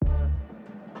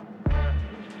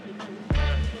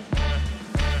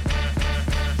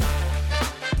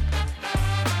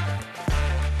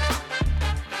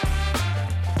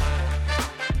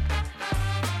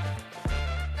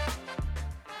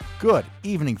Good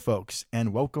evening, folks,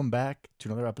 and welcome back to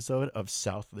another episode of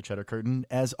South of the Cheddar Curtain.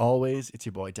 As always, it's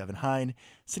your boy, Devin Hine,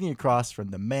 sitting across from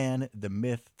the man, the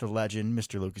myth, the legend,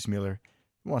 Mr. Lucas Mueller.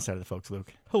 One side of the folks,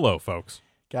 Luke. Hello, folks.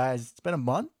 Guys, it's been a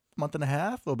month and a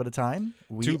half, a little bit of time.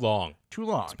 Too long. Too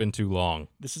long. It's been too long.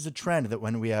 This is a trend that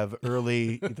when we have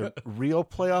early either real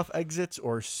playoff exits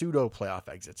or pseudo playoff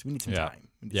exits, we need some time.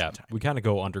 We kind of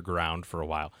go underground for a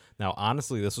while. Now,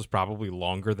 honestly, this was probably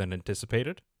longer than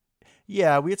anticipated.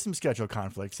 Yeah, we had some schedule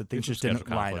conflicts that things just didn't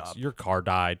line up. Your car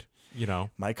died,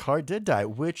 My car did die,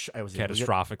 which I was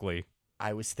catastrophically.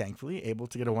 I was thankfully able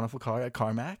to get a wonderful car at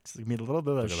CarMax. We made a little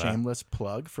bit of a shameless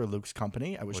plug for Luke's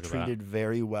company. I was treated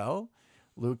very well.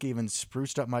 Luke even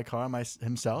spruced up my car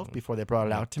himself before they brought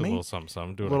it out to me. A little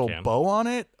something, do a little bow on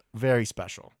it. Very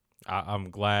special. I'm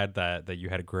glad that you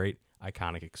had a great,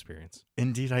 iconic experience.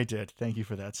 Indeed, I did. Thank you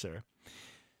for that, sir.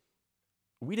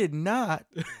 We did not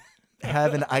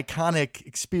have an iconic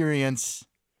experience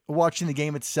watching the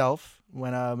game itself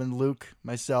when Luke,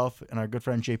 myself, and our good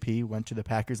friend JP went to the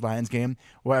Packers-Lions game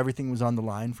where everything was on the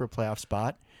line for a playoff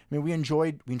spot. I mean, we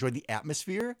enjoyed the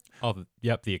atmosphere. Oh,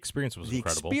 yep, the experience was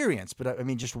incredible. The experience, but I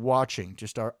mean, just watching,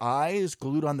 just our eyes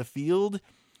glued on the field,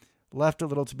 left a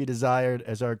little to be desired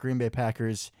as our Green Bay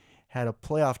Packers had a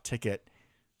playoff ticket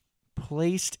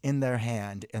placed in their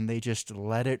hand, and they just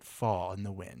let it fall in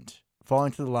the wind,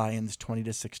 falling to the Lions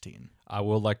 20-16. I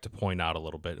would like to point out a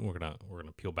little bit, and we're gonna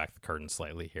peel back the curtain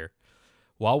slightly here.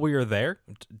 While we were there,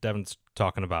 Devin's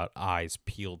talking about eyes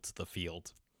peeled to the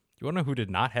field. You want to know who did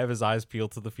not have his eyes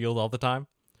peeled to the field all the time?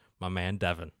 My man,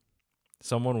 Devin.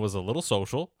 Someone was a little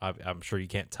social. I'm sure you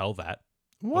can't tell that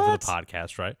over the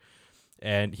podcast, right?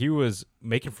 And he was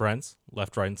making friends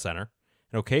left, right, and center.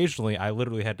 And occasionally, I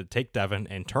literally had to take Devin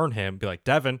and turn him, be like,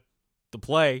 Devin, the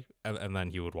play. And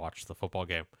then he would watch the football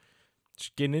game.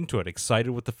 Just getting into it, excited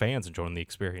with the fans, enjoying the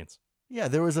experience. Yeah,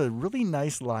 there was a really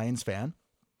nice Lions fan,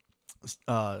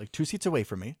 like 2 seats away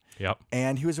from me. Yep.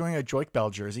 And he was wearing a Joique Bell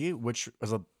jersey, which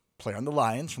was a player on the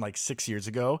Lions from like 6 years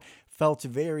ago. Felt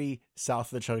very South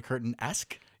of the Cheddar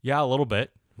Curtain-esque. Yeah, a little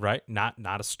bit, right? Not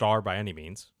a star by any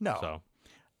means. No. So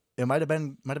it might have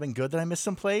been good that I missed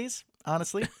some plays,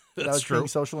 honestly. That I was being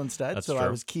social instead. That's so true. I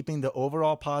was keeping the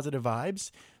overall positive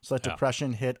vibes. So that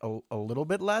depression hit a little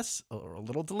bit less or a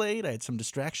little delayed. I had some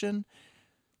distraction,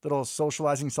 little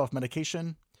socializing,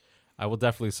 self-medication. I will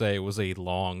definitely say it was a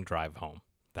long drive home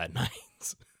that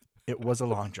night. It was a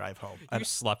long drive home. You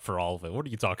slept for all of it. What are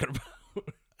you talking about?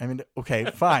 I mean, okay,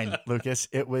 fine, Lucas.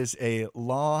 It was a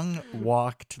long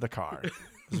walk to the car. It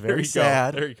was very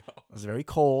sad. There you go. It was very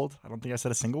cold. I don't think I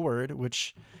said a single word,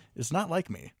 which is not like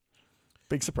me.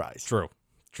 Big surprise.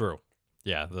 True.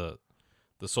 Yeah, the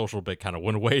social bit kind of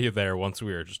went away there once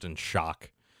we were just in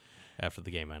shock after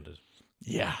the game ended.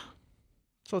 Yeah.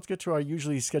 So let's get to our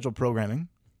usually scheduled programming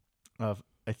of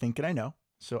I think and I know.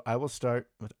 So I will start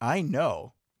with I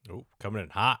know. Oh, coming in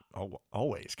hot. Oh,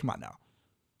 always. Come on now.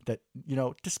 That,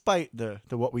 despite the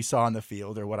what we saw on the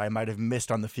field or what I might have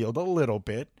missed on the field a little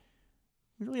bit,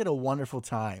 we really had a wonderful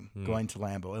time going to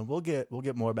Lambeau. And we'll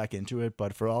get more back into it.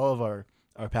 But for all of our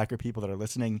Packer people that are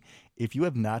listening, if you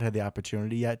have not had the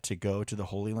opportunity yet to go to the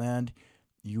Holy Land,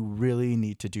 you really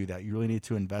need to do that. You really need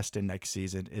to invest in next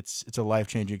season. It's a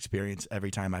life-changing experience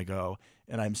every time I go.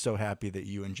 And I'm so happy that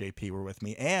you and JP were with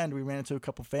me. And we ran into a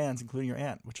couple fans, including your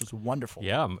aunt, which was wonderful.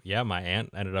 Yeah, my aunt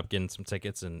ended up getting some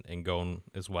tickets and going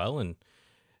as well. And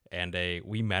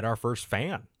we met our first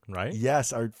fan, right?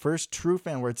 Yes, our first true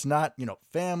fan where it's not,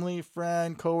 family,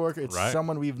 friend, coworker. It's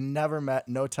someone we've never met,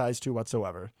 no ties to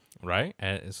whatsoever. Right?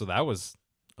 And so that was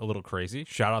a little crazy.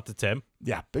 Shout out to Tim.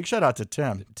 Yeah, big shout out to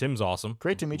Tim. Tim's awesome.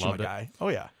 Great to meet you, my guy. Oh,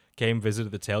 yeah. Came,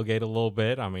 visited the tailgate a little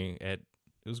bit. I mean, it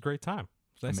was a great time.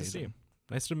 It was nice Amazing. to see him.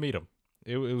 Nice to meet him.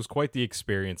 It was quite the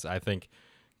experience. I think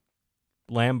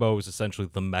Lambeau is essentially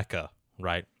the mecca,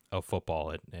 right, of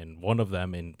football, and one of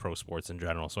them in pro sports in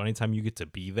general. So anytime you get to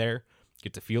be there,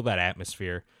 get to feel that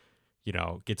atmosphere,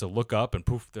 get to look up and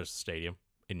poof, there's a stadium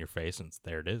in your face, and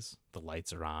there it is. The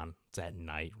lights are on. It's at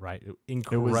night, right?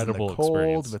 Incredible it was in the cold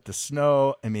experience. With the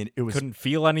snow. I mean, it was couldn't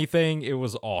feel anything. It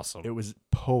was awesome. It was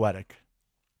poetic.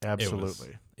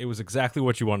 Absolutely. It was exactly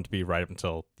what you wanted to be right up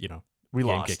until, we game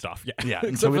lost. kicked off. Yeah.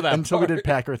 Until we did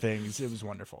Packer things. It was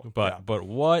wonderful. But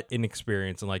what an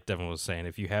experience. And like Devin was saying,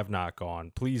 if you have not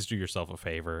gone, please do yourself a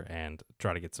favor and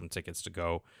try to get some tickets to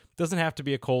go. Doesn't have to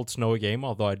be a cold, snowy game,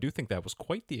 although I do think that was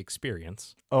quite the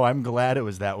experience. Oh, I'm glad it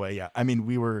was that way. Yeah. I mean,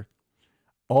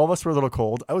 all of us were a little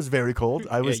cold. I was very cold.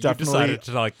 I was definitely decided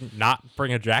to not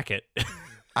bring a jacket.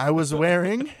 I was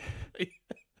wearing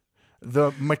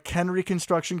the McHenry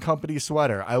Construction Company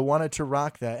sweater. I wanted to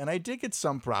rock that, and I did get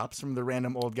some props from the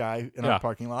random old guy in our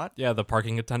parking lot. Yeah, the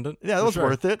parking attendant. Yeah, that was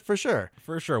worth it for sure.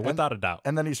 For sure, without a doubt.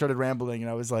 And then he started rambling, and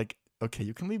I was like, okay,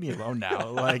 you can leave me alone now.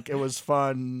 Like, it was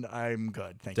fun. I'm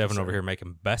good. Thank you, Devin sir. over here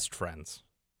making best friends.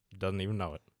 Doesn't even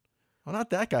know it. Well, not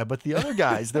that guy, but the other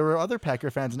guys. There were other Packer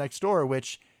fans next door,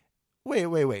 which, wait.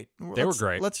 They were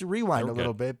great. Let's rewind a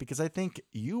little good. bit, because I think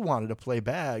you wanted to play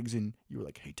Bags, and you were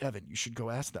like, hey, Devin, you should go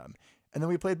ask them. And then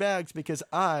we played Bags because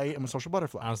I am a social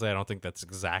butterfly. Honestly, I don't think that's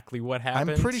exactly what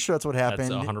happened. I'm pretty sure that's what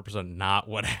happened. That's 100% not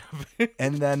what happened.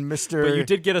 And then Mr. But you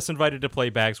did get us invited to play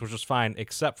Bags, which was fine,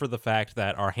 except for the fact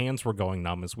that our hands were going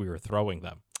numb as we were throwing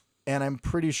them. And I'm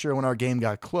pretty sure when our game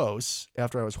got close,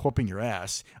 after I was whooping your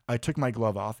ass, I took my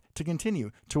glove off to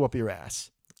continue to whoop your ass.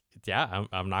 Yeah,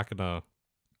 I'm not gonna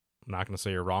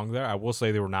say you're wrong there. I will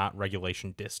say they were not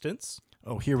regulation distance.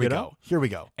 Oh, here we go. Here we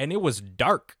go. And it was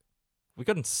dark. We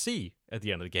couldn't see at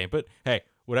the end of the game. But hey,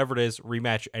 whatever it is,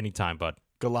 rematch anytime, bud.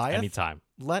 Goliath? Anytime.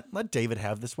 Let David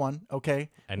have this one, okay?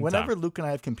 Anytime. Whenever Luke and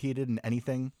I have competed in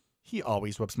anything, he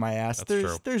always whoops my ass. That's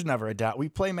true. There's never a doubt. We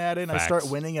play Madden, Facts. I start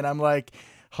winning, and I'm like,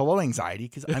 hello, anxiety,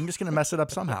 because I'm just going to mess it up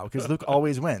somehow, because Luke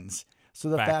always wins. So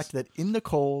the Facts. fact that in the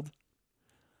cold,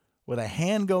 with a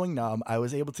hand going numb, I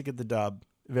was able to get the dub,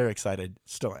 very excited,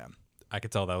 still am. I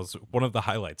could tell that was one of the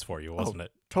highlights for you, wasn't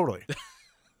it? Totally.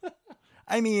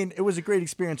 I mean, it was a great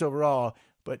experience overall,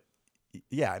 but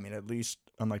yeah, I mean, at least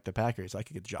unlike the Packers, I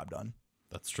could get the job done.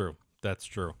 That's true. But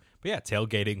yeah,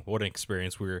 tailgating, what an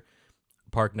experience. We were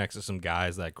parked next to some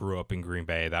guys that grew up in Green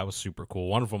Bay. That was super cool.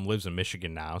 One of them lives in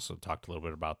Michigan now, so talked a little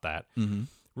bit about that.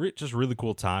 Mm-hmm. Just really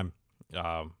cool time.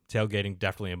 Tailgating,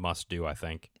 definitely a must-do, I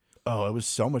think. Oh, it was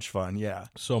so much fun, yeah.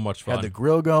 So much fun. Had the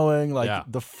grill going, like Yeah.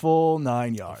 the full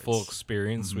 9 yards. Full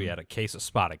experience. Mm-hmm. We had a case of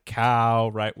spotted cow,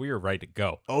 right? We were ready to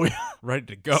go. Oh, yeah. Ready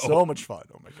to go. So much fun.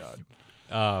 Oh, my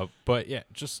God. But yeah,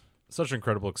 just such an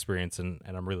incredible experience, and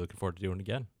I'm really looking forward to doing it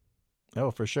again. Oh,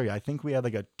 for sure. I think we had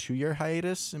like a 2-year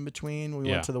hiatus in between.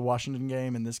 We went to the Washington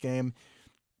game and this game.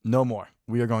 No more.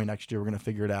 We are going next year. We're going to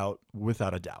figure it out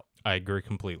without a doubt. I agree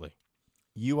completely.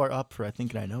 You are up for I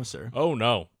Think and I Know, sir. Oh,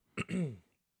 no.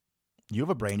 You have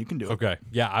a brain. You can do it. Okay.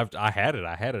 Yeah, I had it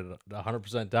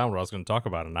 100% down where I was going to talk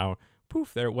about it. Now,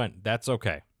 poof, there it went. That's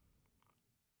okay.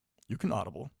 You can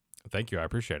audible. Thank you. I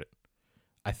appreciate it.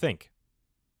 I think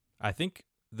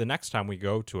the next time we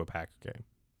go to a Packer game,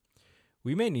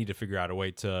 we may need to figure out a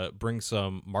way to bring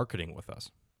some marketing with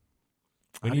us.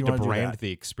 We How do you need to wanna do brand that?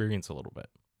 the experience a little bit.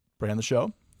 Brand the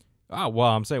show? Oh, well,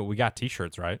 I'm saying we got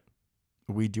T-shirts, right?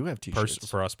 We do have T-shirts.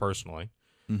 For us personally,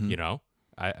 Mhm. you know,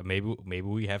 maybe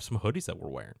we have some hoodies that we're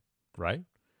wearing, right?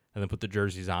 And then put the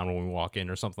jerseys on when we walk in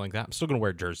or something like that. I'm still gonna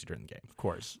wear a jersey during the game, Of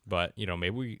course. but you know,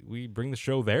 maybe we bring the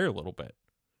show there a little bit.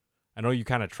 I know you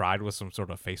kind of tried with some sort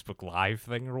of Facebook Live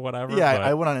thing or whatever. Yeah, but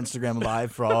I went on Instagram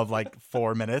Live for all of like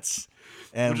 4 minutes.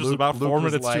 And Which is about 4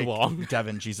 was minutes too like, long.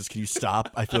 Devin, Jesus, can you stop?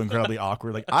 I feel incredibly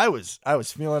awkward. Like I was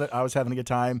feeling it. I was having a good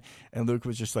time. And Luke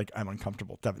was just like, I'm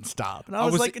uncomfortable. Devin, stop. And I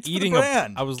was like, it's eating for the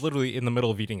brand. I was literally in the middle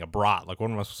of eating a brat. Like,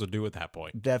 what am I supposed to do at that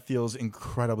point? That feels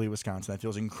incredibly Wisconsin. That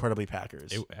feels incredibly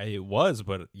Packers. It was,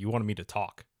 but you wanted me to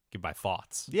talk, give my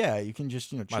thoughts. Yeah, you can just,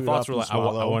 chew My it thoughts up were and like, I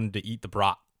swallow. wanted to eat the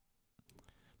brat.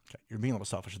 Okay, you're being a little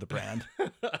selfish with the brand.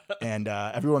 And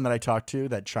everyone that I talked to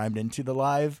that chimed into the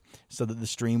live said that the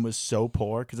stream was so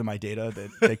poor because of my data that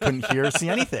they couldn't hear or see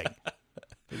anything.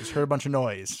 They just heard a bunch of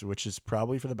noise, which is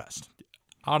probably for the best.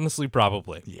 Honestly,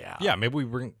 probably. Yeah. Yeah, maybe we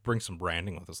bring some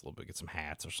branding with us a little bit, get some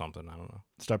hats or something. I don't know.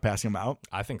 Start passing them out.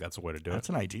 I think that's a way to do That's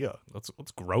it. an idea. Let's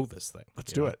grow this thing.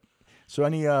 Let's you do know? it. So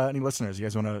any listeners, you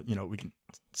guys want to, we can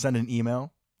send an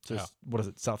email to, what is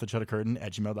it,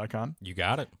 southofcheddarcurtain@gmail.com. You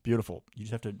got it. Beautiful. You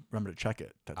just have to remember to check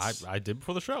it. That's I did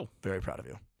before the show. very proud of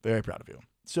you. Very proud of you.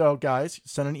 So guys,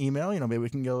 send an email. Maybe we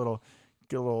can get a little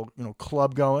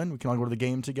club going. We can all go to the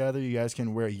game together. You guys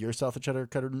can wear your South of Cheddar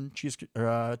Curtain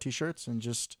t-shirts and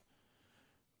just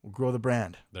we'll grow the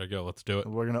brand. There you go. Let's do it.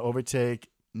 We're gonna overtake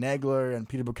Nagler and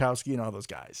Peter Bukowski and all those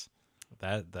guys.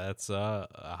 That's a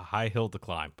high hill to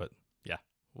climb, but yeah,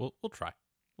 we'll try.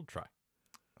 We'll try.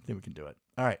 I think we can do it.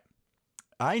 All right.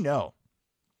 I know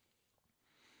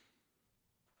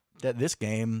that this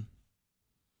game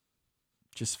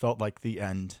just felt like the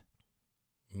end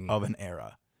of an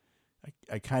era.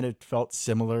 I kind of felt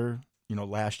similar,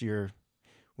 last year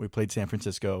we played San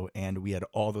Francisco and we had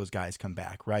all those guys come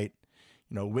back, right?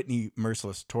 Whitney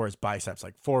Merciless tore his biceps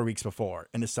like 4 weeks before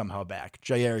and is somehow back.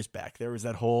 Jair's back. There was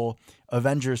that whole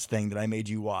Avengers thing that I made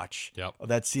you watch. Yep.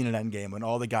 That scene in Endgame when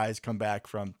all the guys come back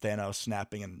from Thanos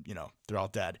snapping and, they're all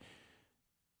dead.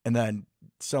 And then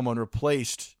someone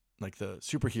replaced like the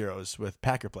superheroes with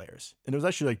Packer players. And it was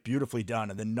actually like beautifully done.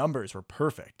 And the numbers were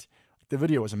perfect. The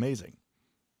video was amazing.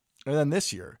 And then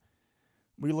this year,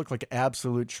 we look like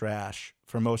absolute trash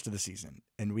for most of the season.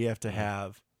 And we have to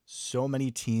have so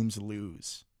many teams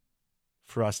lose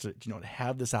for us to, to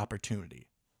have this opportunity.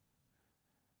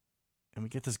 And we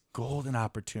get this golden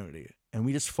opportunity and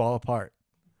we just fall apart.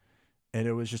 And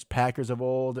it was just Packers of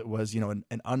old. It was, an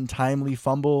untimely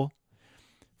fumble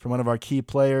from one of our key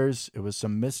players. It was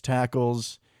some missed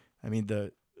tackles. I mean,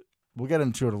 we'll get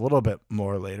into it a little bit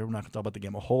more later. We're not going to talk about the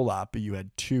game a whole lot, but you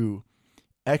had 2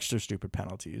 extra stupid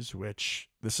penalties, which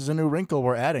this is a new wrinkle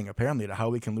we're adding, apparently, to how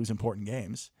we can lose important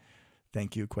games.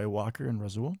 Thank you, Quay Walker and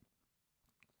Rasul.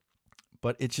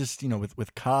 But it's just,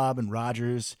 with Cobb and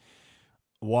Rodgers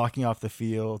walking off the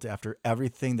field after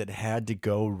everything that had to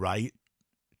go right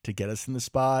to get us in the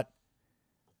spot,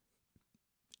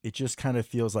 it just kind of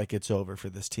feels like it's over for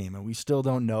this team. And we still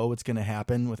don't know what's going to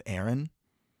happen with Aaron,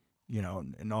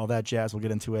 and all that jazz. We'll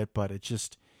get into it, but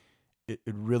it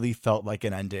really felt like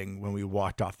an ending when we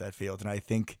walked off that field. And I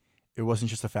think it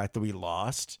wasn't just the fact that we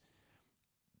lost,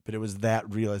 but it was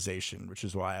that realization, which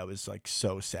is why I was like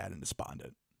so sad and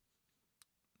despondent.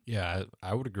 Yeah,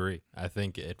 I would agree. I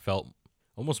think it felt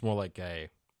almost more like a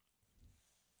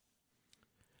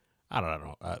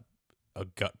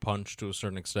gut punch to a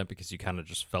certain extent, because you kind of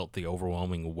just felt the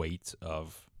overwhelming weight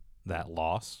of that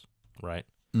loss, right?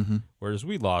 Mm-hmm. Whereas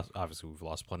we've lost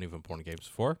plenty of important games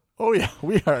before. Oh yeah,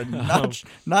 we are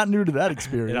not new to that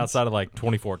experience. And outside of like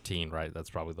 2014, right? That's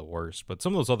probably the worst. But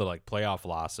some of those other like playoff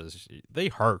losses, they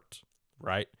hurt,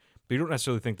 right? But you don't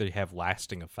necessarily think they have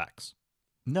lasting effects.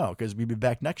 No, because we'd be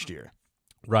back next year.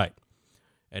 Right.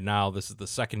 And now this is the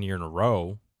second year in a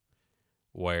row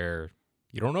where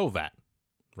you don't know that,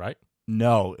 right?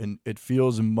 No, and it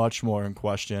feels much more in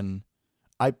question.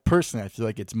 I feel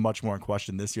like it's much more in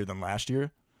question this year than last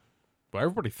year. Well,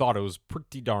 everybody thought it was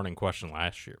pretty darn in question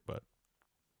last year, but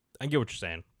I get what you're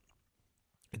saying.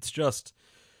 It's just,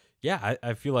 yeah,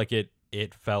 I feel like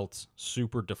it felt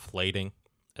super deflating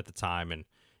at the time. And,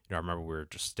 I remember we were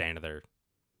just standing there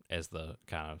as the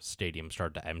kind of stadium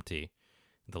started to empty.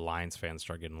 The Lions fans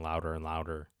started getting louder and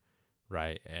louder,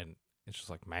 right? And it's just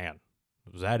like, man,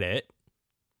 was that it?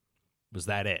 Was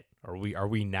that it? Are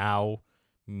we now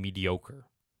mediocre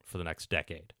for the next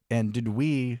decade? And did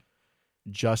we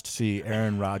just see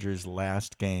Aaron Rodgers'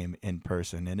 last game in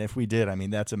person? And if we did, I mean,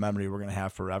 that's a memory we're going to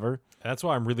have forever. That's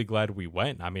why I'm really glad we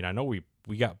went. I mean, I know we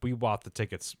bought the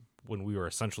tickets when we were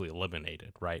essentially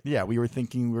eliminated, right? Yeah, we were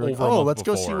thinking, like, let's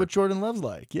go see what Jordan Love's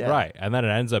like. Yeah. Right. And then it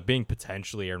ends up being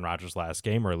potentially Aaron Rodgers' last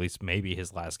game, or at least maybe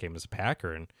his last game as a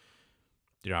Packer. And,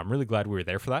 I'm really glad we were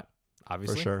there for that,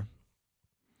 obviously. For sure.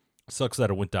 Sucks that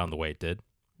it went down the way it did.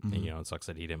 Mm-hmm. And, it sucks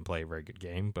that he didn't play a very good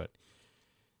game. But,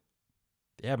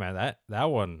 yeah, man, that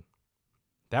one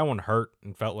hurt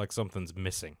and felt like something's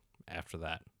missing after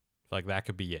that. Like that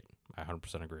could be it. I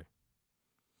 100% agree.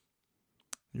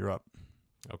 You're up.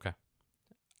 Okay.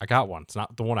 I got one. It's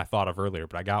not the one I thought of earlier,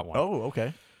 but I got one. Oh,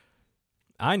 okay.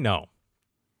 I know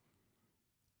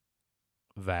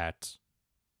that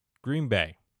Green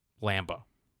Bay, Lambeau,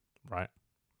 right,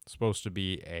 supposed to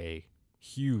be a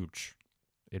huge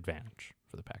advantage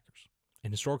for the Packers.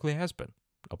 And historically has been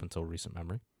up until recent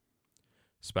memory.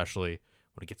 Especially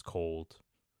when it gets cold.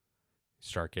 You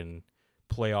start getting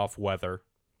playoff weather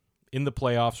in the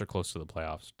playoffs or close to the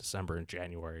playoffs, December and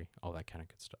January, all that kind of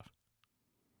good stuff.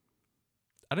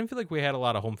 I didn't feel like we had a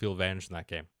lot of home field advantage in that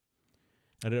game.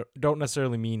 I don't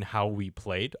necessarily mean how we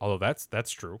played, although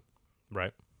that's true,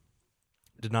 right?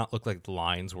 It did not look like the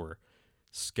Lions were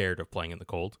scared of playing in the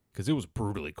cold, because it was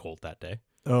brutally cold that day.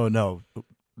 Oh no,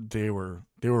 they were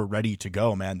ready to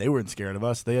go, man. They weren't scared of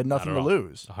us. They had nothing to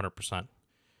lose. 100%.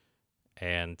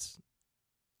 And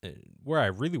where I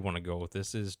really want to go with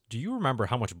this is, do you remember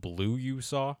how much blue you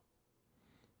saw?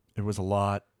 It was a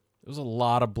lot. It was a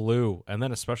lot of blue. And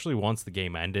then especially once the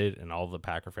game ended and all the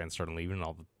Packer fans started leaving and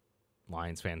all the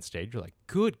Lions fans stayed, you're like,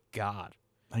 good God.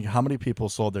 Like, how many people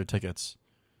sold their tickets?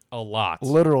 A lot.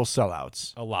 Literal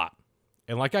sellouts. A lot.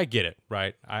 And like, I get it,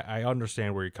 right? I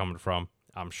understand where you're coming from.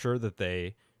 I'm sure that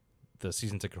the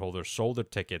season ticket holders sold their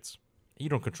tickets. You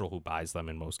don't control who buys them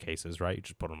in most cases, right? You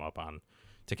just put them up on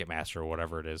Ticketmaster or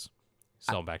whatever it is.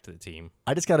 Sell them back to the team.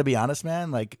 I just got to be honest,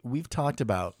 man. Like, we've talked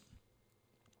about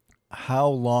how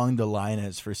long the line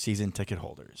is for season ticket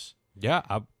holders. Yeah,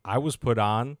 I was put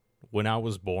on when I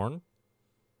was born,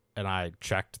 and I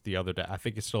checked the other day. I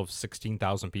think it still have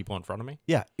 16,000 people in front of me.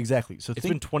 Yeah, exactly. So it's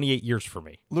been 28 years for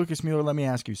me. Lucas Mueller, let me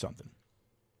ask you something.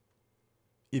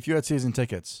 If you had season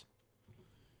tickets,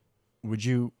 would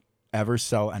you ever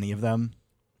sell any of them?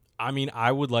 I mean,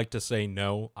 I would like to say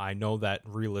no. I know that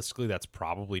realistically that's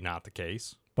probably not the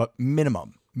case. But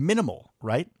minimal,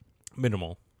 right?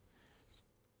 Minimal.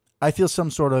 I feel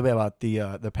some sort of way about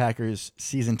the Packers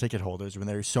season ticket holders when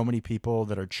there's so many people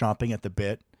that are chomping at the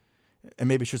bit, and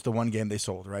maybe it's just the one game they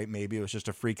sold, right? Maybe it was just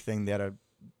a freak thing that had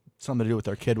something to do with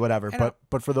their kid, whatever.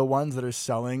 But for the ones that are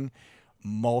selling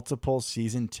multiple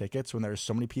season tickets when there's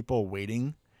so many people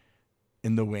waiting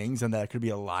in the wings, and that could be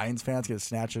a Lions fans going to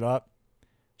snatch it up,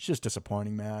 it's just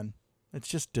disappointing, man. It's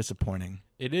just disappointing.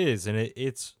 It is, and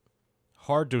it's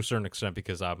hard to a certain extent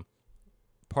because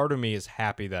part of me is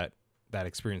happy that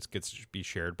experience gets to be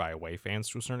shared by away fans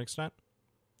to a certain extent,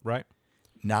 right?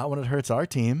 Not when it hurts our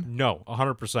team. No,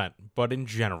 100%. But in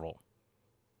general,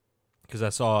 because I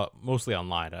saw mostly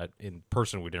online, in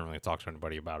person we didn't really talk to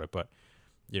anybody about it, but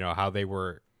how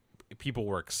people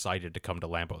were excited to come to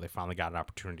Lambeau. They finally got an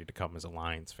opportunity to come as a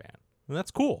Lions fan, and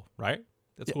that's cool, right?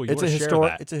 That's cool. You want to share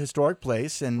that. It's a historic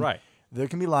place, and right. There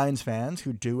can be Lions fans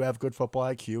who do have good football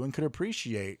IQ and could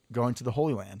appreciate going to the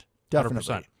Holy Land.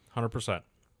 Definitely, 100%.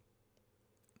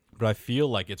 But I feel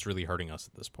like it's really hurting us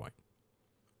at this point,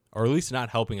 or at least not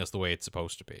helping us the way it's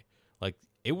supposed to be. Like,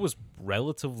 it was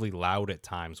relatively loud at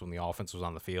times when the offense was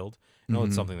on the field. I know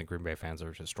it's something that Green Bay fans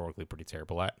are historically pretty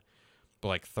terrible at. But,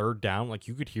 like, third down, like,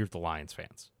 you could hear the Lions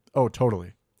fans. Oh,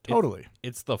 totally.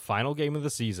 It's the final game of the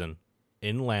season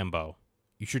in Lambeau.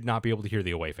 You should not be able to hear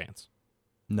the away fans.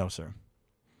 No, sir.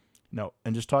 No.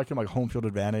 And just talking about home field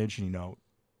advantage and,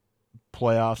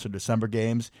 playoffs or December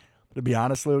games, to be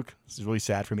honest, Luke, this is really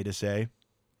sad for me to say.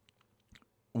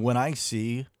 When I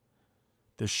see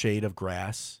the shade of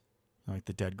grass, like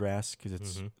the dead grass, because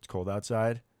it's cold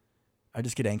outside, I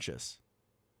just get anxious.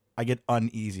 I get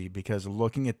uneasy because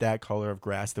looking at that color of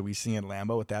grass that we see in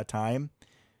Lambeau at that time,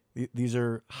 these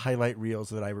are highlight reels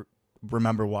that I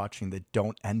remember watching that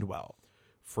don't end well.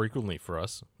 Frequently for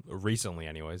us. Recently,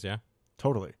 anyways, yeah.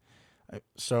 Totally.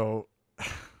 So,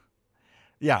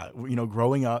 yeah,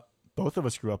 growing up, both of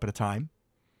us grew up at a time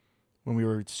when we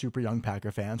were super young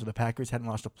Packer fans, where the Packers hadn't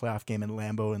lost a playoff game in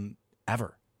Lambeau in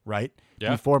ever, right?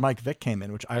 Yeah. Before Mike Vick came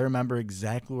in, which I remember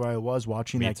exactly where I was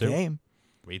watching game.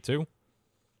 Me too.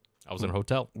 I was in a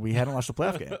hotel. We hadn't lost a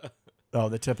playoff game. Oh,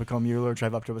 the typical Mueller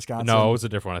drive up to Wisconsin? No, it was a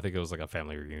different one. I think it was like a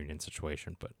family reunion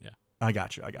situation, but yeah. I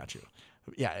got you.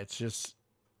 Yeah, it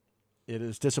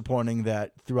is disappointing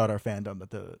that throughout our fandom that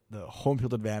the home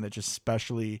field advantage,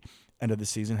 especially end of the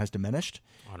season, has diminished.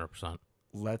 100%.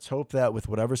 Let's hope that with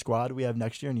whatever squad we have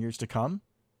next year and years to come,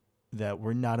 that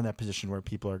we're not in that position where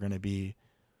people are going to be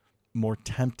more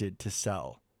tempted to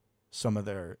sell some of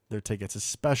their tickets,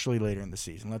 especially later in the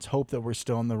season. Let's hope that we're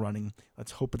still in the running.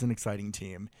 Let's hope it's an exciting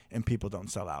team and people don't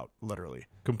sell out, literally.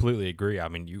 Completely agree. I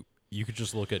mean, you could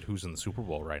just look at who's in the Super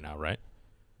Bowl right now, right?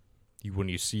 When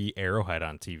you see Arrowhead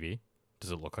on TV,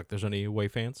 does it look like there's any away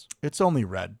fans? It's only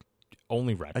red.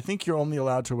 Only red. I think you're only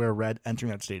allowed to wear red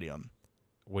entering that stadium.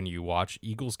 When you watch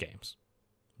Eagles games,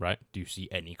 right? Do you see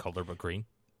any color but green?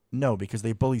 No, because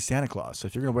they bully Santa Claus. So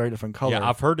if you're going to wear a different color. Yeah,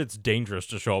 I've heard it's dangerous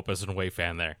to show up as an away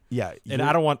fan there. Yeah. And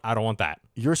I don't want that.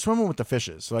 You're swimming with the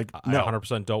fishes. So like, no. I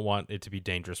 100% don't want it to be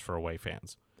dangerous for away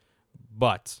fans.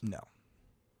 But no.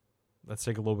 Let's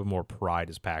take a little bit more pride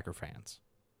as Packer fans,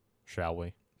 shall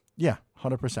we? Yeah,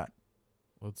 100%.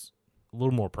 Let's a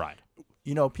little more pride.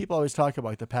 People always talk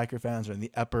about the Packer fans are in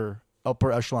the upper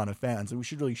echelon of fans, and we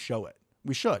should really show it.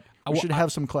 We should. We should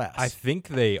have some class. I think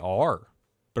they are,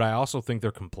 but I also think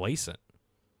they're complacent.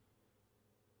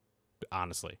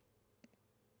 Honestly.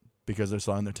 Because they're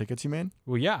selling their tickets, you mean?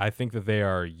 Well, yeah, I think that they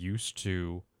are used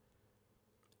to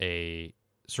a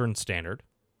certain standard,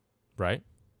 right?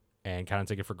 And kind of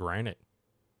take it for granted.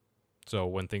 So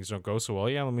when things don't go so well,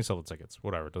 yeah, let me sell the tickets.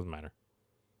 Whatever, it doesn't matter.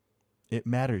 It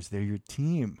matters. They're your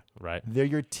team. Right. They're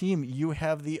your team. You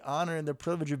have the honor and the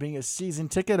privilege of being a season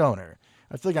ticket owner.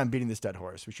 I feel like I'm beating this dead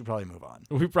horse. We should probably move on.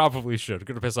 We probably should. We're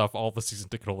going to piss off all the season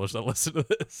ticket holders that listen to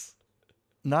this.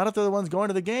 Not if they're the ones going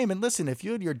to the game. And listen, if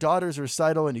you had your daughter's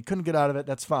recital and you couldn't get out of it,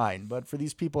 that's fine. But for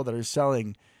these people that are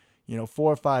selling,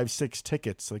 4, 5, 6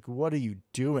 tickets, like, what are you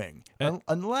doing?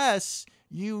 Unless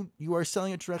you are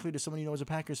selling it directly to someone you know as a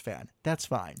Packers fan. That's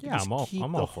fine. Yeah, I'm all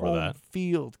for that.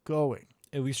 Field going.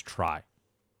 At least try.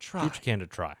 Do what you can to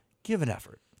try. Give an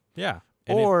effort. Yeah.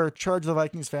 Or charge the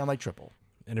Vikings fan like triple.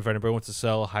 And if anybody wants to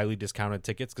sell highly discounted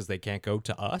tickets because they can't go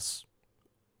to us,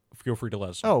 feel free to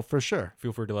let us know. Oh, for sure.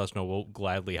 Feel free to let us know. We'll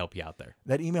gladly help you out there.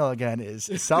 That email again is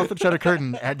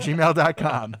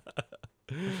southofcheddarcurtain@gmail.com.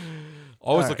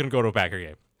 Always looking to go to a Packer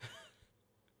game.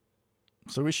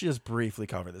 So we should just briefly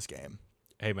cover this game.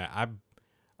 Hey, man,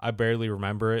 I barely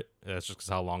remember it. That's just because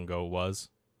how long ago it was.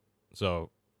 So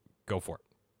go for it.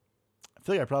 I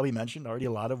feel like I probably mentioned already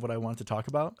a lot of what I wanted to talk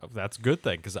about. That's a good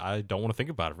thing because I don't want to think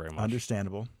about it very much.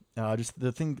 Understandable. Just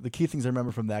the key things I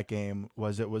remember from that game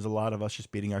was it was a lot of us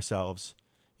just beating ourselves.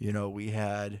 You know, we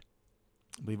had,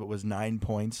 I believe it was 9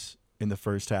 points in the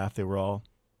first half. They were all,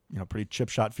 pretty chip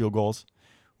shot field goals.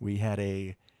 We had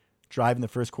a drive in the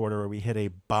first quarter where we hit a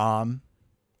bomb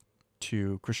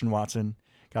to Christian Watson,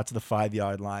 got to the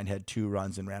 5-yard line, had 2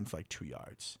 runs and ran for like 2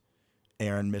 yards.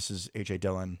 Aaron misses A.J.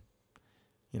 Dillon,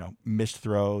 missed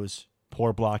throws,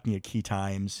 poor blocking at key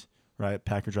times, right?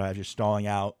 Packer drives, you're stalling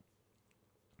out.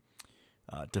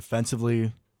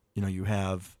 Defensively, you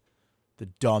have the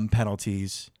dumb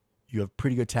penalties. You have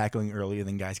pretty good tackling early, and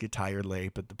then guys get tired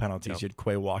late. But the penalties, you had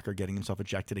Quay Walker getting himself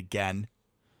ejected again,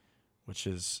 which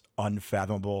is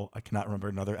unfathomable. I cannot remember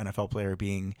another NFL player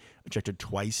being ejected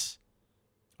twice.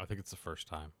 I think it's the first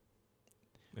time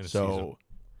in a season.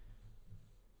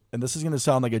 And this is going to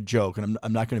sound like a joke, and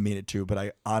I'm not going to mean it to, but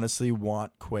I honestly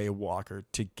want Quay Walker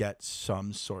to get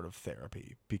some sort of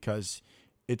therapy because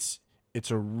it's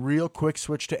a real quick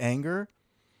switch to anger,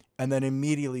 and then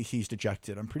immediately he's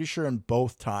dejected. I'm pretty sure in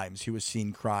both times he was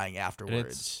seen crying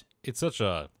afterwards. It's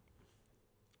a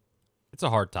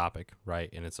hard topic, right?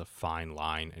 And it's a fine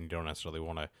line, and you don't necessarily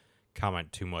want to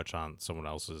comment too much on someone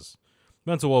else's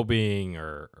mental well-being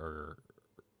or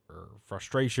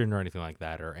frustration or anything like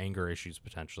that, or anger issues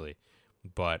potentially.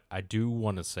 But I do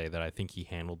want to say that I think he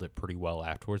handled it pretty well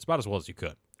afterwards, about as well as you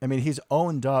could. I mean, he's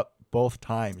owned up both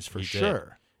times for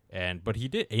sure. But he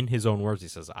did, in his own words, he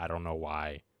says, I don't know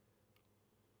why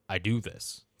I do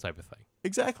this type of thing.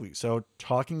 Exactly. So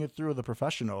talking it through with a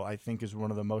professional, I think, is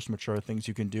one of the most mature things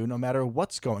you can do no matter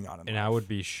what's going on in life. I would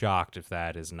be shocked if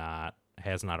that has not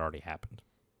already happened.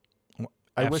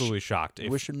 Absolutely shocked. I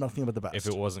wish him nothing but the best. If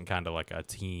it wasn't kind of like a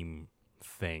team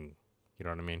thing. You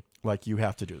know what I mean? Like, you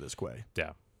have to do this, Quay.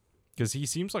 Yeah. Because he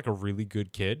seems like a really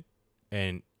good kid,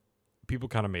 and people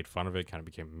kind of made fun of it, kind of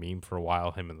became a meme for a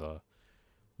while, him in the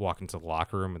walk into the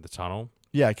locker room in the tunnel.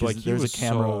 Yeah, because there's a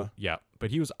camera.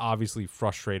 But he was obviously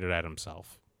frustrated at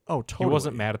himself. Oh, totally. He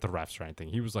wasn't mad at the refs or anything.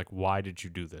 He was like, why did you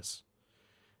do this?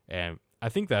 And I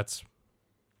think that's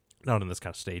not in this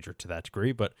kind of stage or to that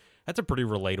degree, but that's a pretty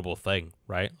relatable thing,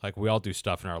 right? Like, we all do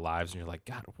stuff in our lives, and you're like,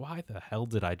 God, why the hell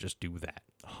did I just do that?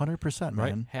 100%, man.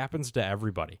 Right? Happens to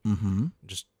everybody. Mm-hmm.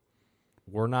 Just,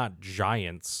 we're not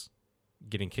giants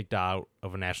getting kicked out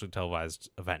of a nationally televised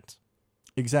event.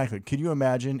 Exactly. Can you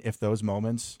imagine if those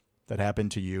moments that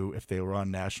happened to you, if they were on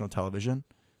national television?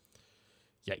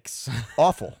 Yikes.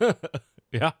 Awful.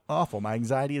 Yeah. Awful. My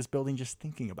anxiety is building just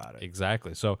thinking about it.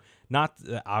 Exactly. So,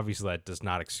 obviously that does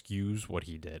not excuse what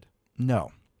he did.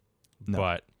 No.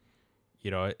 But,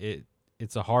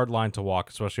 it's a hard line to walk,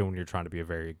 especially when you're trying to be a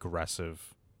very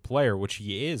aggressive player, which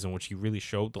he is, and which he really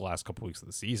showed the last couple weeks of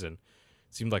the season.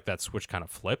 It seemed like that switch kind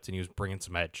of flipped, and he was bringing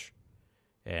some edge.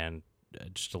 And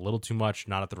just a little too much,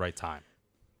 not at the right time.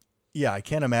 Yeah, I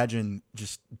can't imagine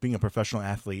just being a professional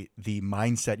athlete, the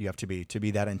mindset you have to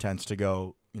be that intense to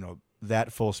go,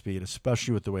 that full speed,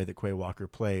 especially with the way that Quay Walker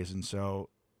plays. And so,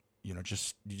 you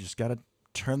just got to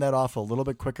turn that off a little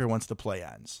bit quicker once the play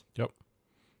ends. Yep.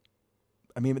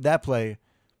 I mean, that play,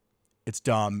 it's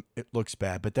dumb. It looks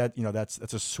bad, but that's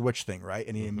a switch thing, right?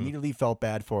 And he immediately felt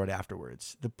bad for it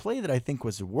afterwards. The play that I think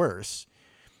was worse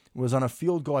was on a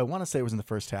field goal. I want to say it was in the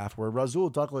first half, where Rasul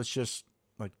Douglas just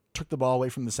took the ball away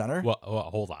from the center. Well,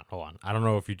 hold on. I don't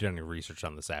know if you did any research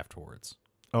on this afterwards.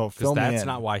 Oh, fill me in. That's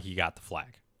not why he got the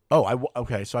flag. Oh,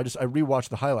 okay. So I rewatched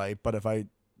the highlight, but if I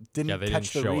didn't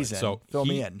catch the reason, so fill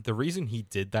me in. The reason he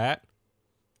did that,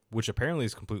 which apparently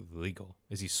is completely legal,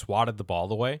 is he swatted the ball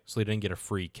away so he didn't get a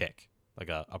free kick, like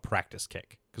a practice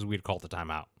kick, because we'd called the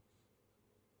timeout.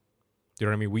 Do you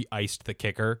know what I mean? We iced the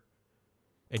kicker,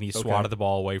 and he swatted the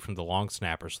ball away from the long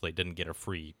snapper so they didn't get a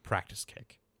free practice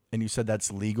kick. And you said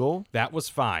that's legal? That was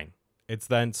fine. It's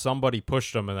then somebody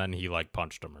pushed him, and then he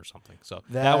punched him or something. So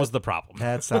that was the problem.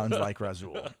 That sounds like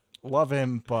Rasul. Love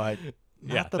him, but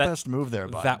not the best move there,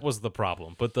 bud. That was the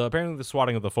problem. But apparently the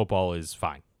swatting of the football is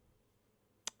fine.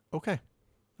 Okay.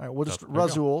 All right, we'll just,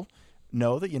 Rasul,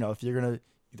 know that, if you're going to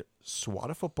either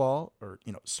swat a football or,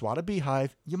 swat a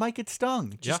beehive, you might get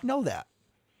stung. Just know that.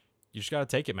 You just got to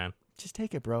take it, man. Just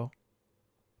take it, bro.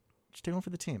 Just take one for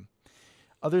the team.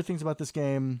 Other things about this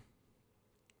game.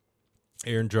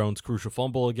 Aaron Jones, crucial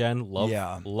fumble again.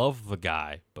 Love the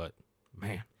guy, but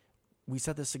man. We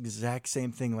said this exact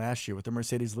same thing last year with the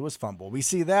Mercedes Lewis fumble. We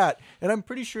see that, and I'm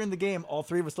pretty sure in the game, all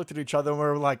three of us looked at each other and we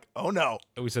were like, oh no.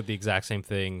 We said the exact same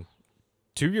thing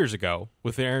 2 years ago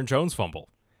with the Aaron Jones fumble.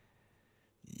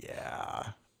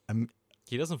 Yeah.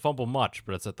 He doesn't fumble much,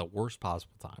 but it's at the worst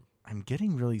possible time. I'm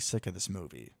getting really sick of this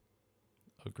movie.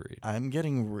 Agreed. I'm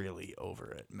getting really over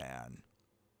it, man.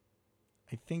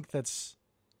 I think that's...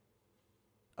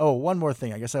 Oh, one more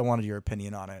thing. I guess I wanted your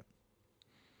opinion on it.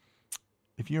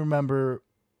 If you remember,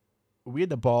 we had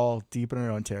the ball deep in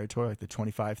our own territory, like the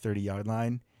 25, 30-yard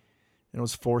line. And it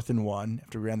was 4th and 1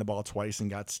 after we ran the ball twice and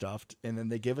got stuffed. And then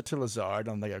they give it to Lazard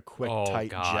on like a quick,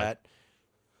 tight jet.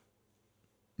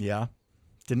 Yeah.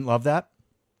 Didn't love that?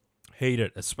 Hate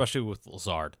it, especially with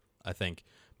Lazard, I think.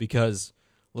 Because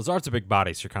Lazard's a big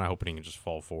body, so you're kind of hoping he can just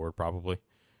fall forward probably.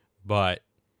 But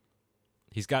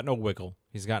he's got no wiggle.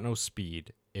 He's got no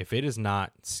speed. If it is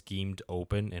not schemed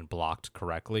open and blocked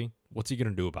correctly, what's he going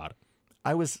to do about it?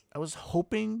 I was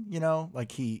hoping,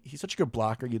 like he's such a good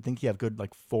blocker. You'd think he have good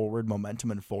like forward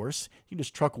momentum and force. You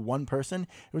just truck one person.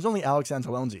 It was only Alex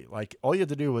Anzalone. Like all you had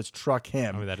to do was truck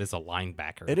him. I mean, that is a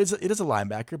linebacker. It is a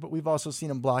linebacker, but we've also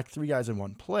seen him block 3 guys in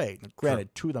one play.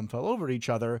 Granted, 2 of them fell over each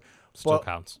other. Still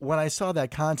counts. When I saw that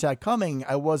contact coming,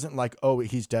 I wasn't like, oh,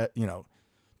 he's dead.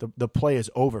 The play is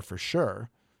over for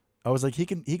sure. I was like, he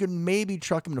can maybe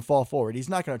truck him to fall forward. He's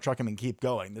not going to truck him and keep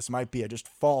going. This might be a just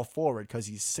fall forward because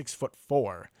he's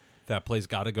 6'4". That play's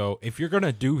got to go. If you're going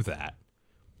to do that,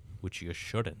 which you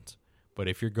shouldn't, but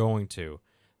if you're going to,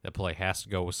 that play has to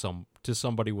go with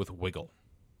somebody with wiggle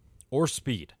or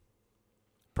speed,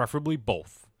 preferably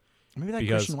both. Maybe that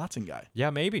Christian Watson guy. Yeah,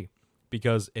 maybe.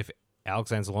 Because if Alex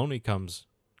Anzalone comes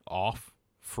off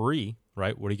free,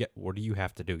 right? What do you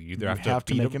have to do? You either have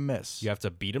to make him miss. You have to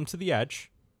beat him to the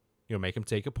edge. Make him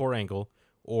take a poor angle,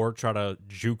 or try to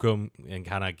juke him and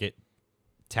kind of get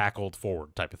tackled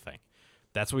forward type of thing.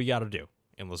 That's what you got to do.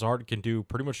 And Lazard can do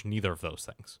pretty much neither of those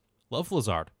things. Love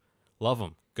Lazard. Love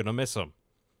him. Gonna miss him.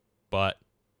 But,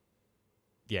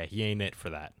 yeah, he ain't it for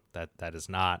that. That does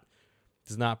not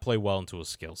play well into his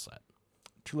skill set.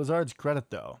 To Lazard's credit,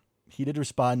 though, he did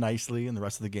respond nicely in the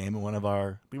rest of the game. In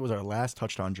I think it was our last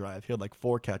touchdown drive. He had like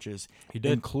 4 catches. He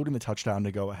did. Including the touchdown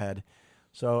to go ahead.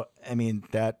 So, I mean,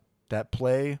 that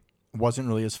play wasn't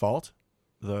really his fault.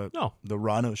 The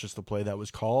run, it was just the play that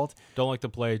was called. Don't like the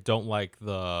play. Don't like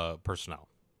the personnel.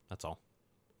 That's all.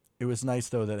 It was nice,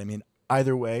 though, that, I mean,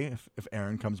 either way, if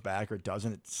Aaron comes back or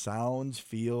doesn't, it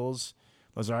feels.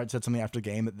 Lazard said something after the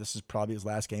game that this is probably his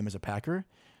last game as a Packer.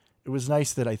 It was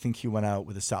nice that I think he went out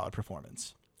with a solid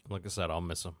performance. Like I said, I'll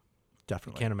miss him.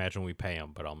 Definitely. Can't imagine we pay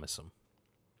him, but I'll miss him.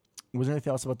 Was there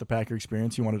anything else about the Packer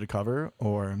experience you wanted to cover,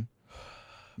 or...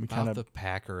 We kind of the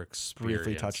Packer experience.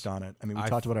 Briefly touched on it. I mean, we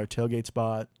talked about our tailgate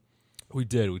spot. We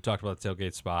did. We talked about the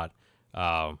tailgate spot.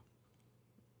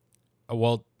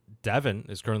 Well, Devin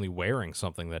is currently wearing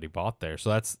something that he bought there.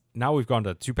 So now we've gone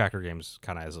to 2 Packer games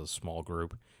kind of as a small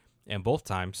group. And both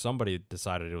times somebody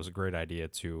decided it was a great idea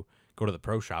to go to the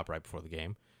pro shop right before the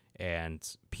game. And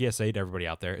PSA to everybody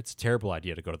out there, it's a terrible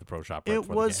idea to go to the pro shop right before the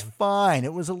game. It was fine.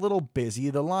 It was a little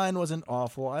busy. The line wasn't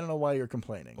awful. I don't know why you're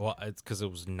complaining. Well, it's because it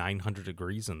was 900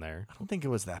 degrees in there. I don't think it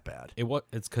was that bad.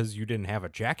 It's because you didn't have a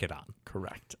jacket on.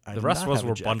 Correct. The rest of us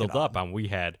were bundled up, and we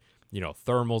had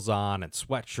thermals on and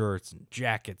sweatshirts and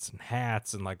jackets and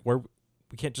hats, and like we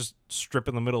can't just strip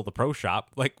in the middle of the pro shop.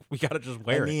 Like we got to just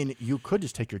wear it. I mean, you could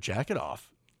just take your jacket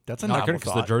off. That's a novel thought.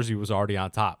 Because the jersey was already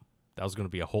on top. That was going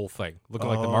to be a whole thing. Looking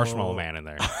like the Marshmallow Man in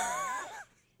there.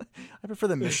 I prefer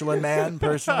the Michelin Man,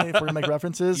 personally, if we're going to make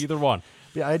references. Either one.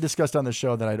 Yeah, I had discussed on the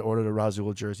show that I'd ordered a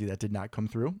Razul jersey that did not come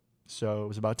through. So it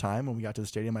was about time when we got to the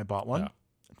stadium, I bought one. Yeah.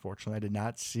 Unfortunately, I did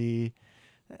not see...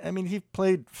 I mean, he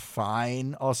played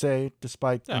fine, I'll say,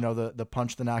 despite the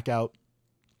punch, the knockout.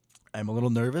 I'm a little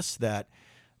nervous that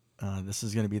this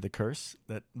is going to be the curse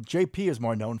that JP is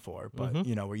more known for. But,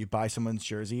 where you buy someone's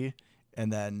jersey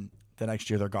and then... the next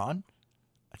year they're gone.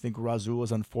 I think Razul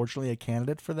is unfortunately a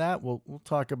candidate for that. We'll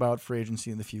talk about free agency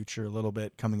in the future a little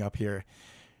bit coming up here.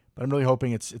 But I'm really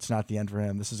hoping it's not the end for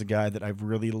him. This is a guy that I've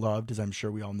really loved, as I'm sure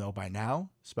we all know by now,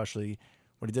 especially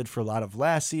what he did for a lot of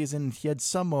last season. He had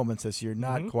some moments this year,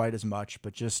 not quite as much,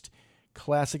 but just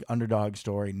classic underdog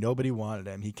story. Nobody wanted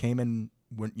him. He came in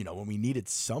when we needed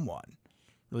someone,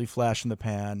 really flash in the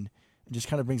pan, and just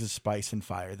kind of brings a spice and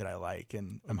fire that I like.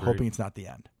 And I'm hoping it's not the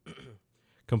end.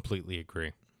 Completely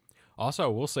agree. Also, I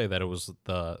will say that it was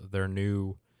their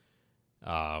new,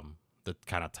 the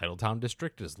kind of Titletown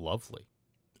district is lovely.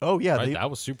 Oh yeah, right? That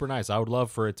was super nice. I would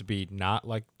love for it to be not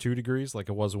like 2 degrees like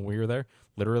it was when we were there,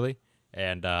 literally,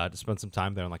 and to spend some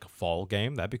time there in like a fall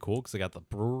game. That'd be cool because they got the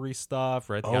brewery stuff,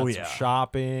 right? They got some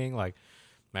shopping, like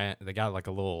man, they got like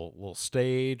a little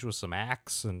stage with some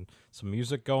acts and some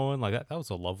music going. Like that was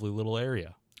a lovely little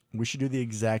area. We should do the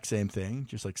exact same thing,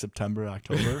 just like September,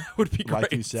 October. Would be great.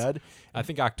 Like you said. I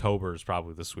think October is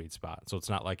probably the sweet spot. So it's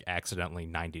not like accidentally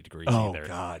 90 degrees either. Oh,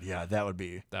 God. Yeah, that would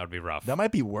be rough. That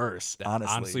might be worse,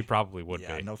 honestly. Honestly, probably would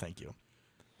be. No, thank you.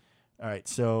 All right,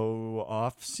 so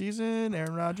off season,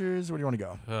 Aaron Rodgers. Where do you want to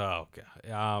go? Oh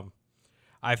god.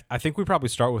 I think we probably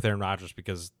start with Aaron Rodgers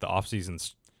because the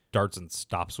offseason starts and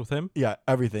stops with him. Yeah,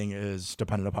 everything is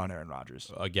dependent upon Aaron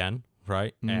Rodgers Again,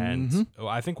 right? And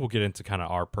I think we'll get into kind of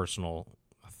our personal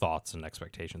thoughts and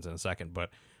expectations in a second.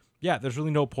 But yeah, there's really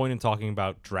no point in talking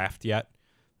about draft yet.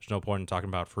 There's no point in talking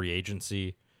about free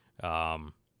agency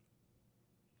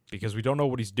because we don't know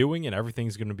what he's doing, and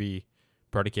everything's going to be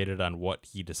predicated on what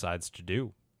he decides to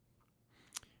do.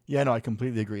 Yeah, no, I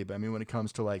completely agree. But I mean, when it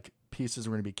comes to like pieces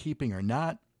we're going to be keeping or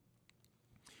not,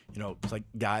 it's like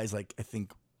guys like I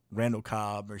think Randall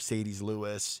Cobb, Mercedes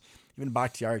Lewis, even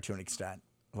Bakhtiari to an extent.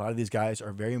 A lot of these guys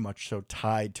are very much so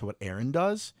tied to what Aaron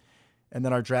does. And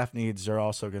then our draft needs are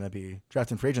also going to be,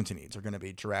 draft and free agency needs are going to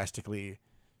be drastically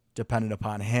dependent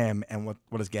upon him and what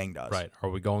his gang does. Right. Are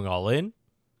we going all in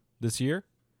this year?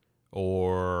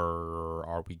 Or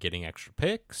are we getting extra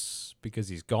picks because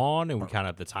he's gone and we kind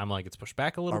of, the timeline gets pushed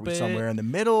back a little bit? Are we somewhere in the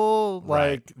middle?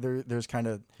 Right. Like there's kind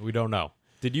of... We don't know.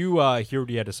 Did you hear what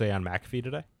he had to say on McAfee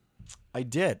today? I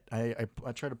did. I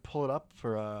tried to pull it up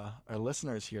for our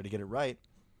listeners here to get it right.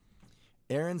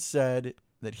 Aaron said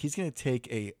that he's going to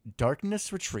take a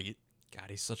darkness retreat. God,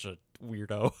 he's such a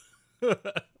weirdo.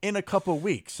 In a couple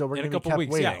weeks. So we're going to be kept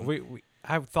waiting. Yeah,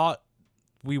 I thought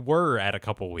we were at a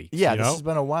couple weeks. Yeah, this has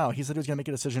been a while. He said he was going to make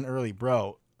a decision early.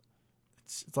 Bro,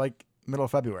 it's like middle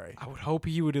of February. I would hope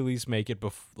he would at least make it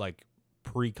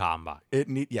pre-combine.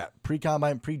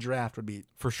 Pre-combine, pre-draft would be...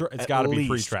 For sure, it's got to be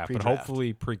pre-draft, but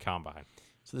hopefully pre-combine.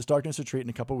 So this darkness retreat in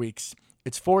a couple weeks.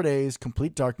 It's 4 days,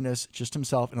 complete darkness, just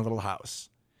himself in a little house.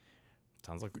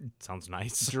 Sounds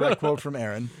nice. Direct quote from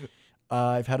Aaron.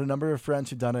 I've had a number of friends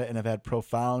who've done it and have had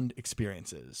profound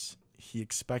experiences. He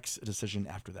expects a decision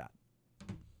after that.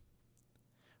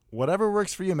 Whatever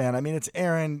works for you, man. I mean, it's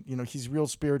Aaron. He's real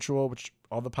spiritual, which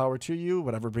all the power to you.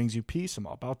 Whatever brings you peace, I'm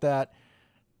all about that.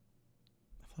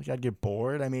 I feel like I'd get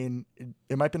bored. I mean,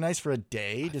 it might be nice for a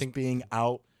day, just being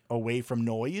out away from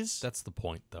noise. That's the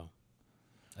point, though.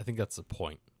 I think that's the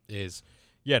point. Is,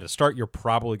 yeah, to start, you're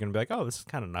probably going to be like, oh, this is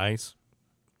kind of nice.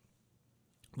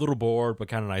 A little bored, but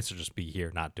kind of nice to just be here,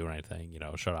 not doing anything,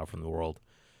 shut out from the world.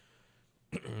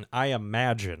 I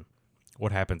imagine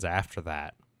what happens after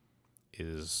that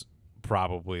is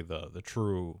probably the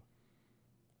true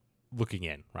looking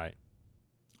in, right?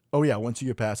 Oh yeah, once you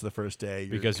get past the first day,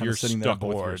 you're sitting stuck there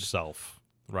bored with yourself,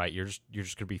 right? You're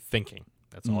just gonna be thinking.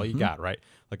 That's all you got, right?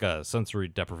 Like a sensory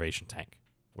deprivation tank,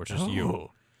 where it's just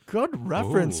you. Good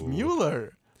reference,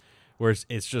 Mueller. Where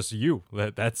it's just you.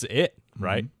 That's it,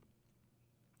 right?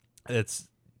 It's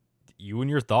you and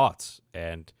your thoughts,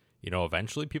 and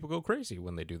eventually people go crazy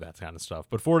when they do that kind of stuff.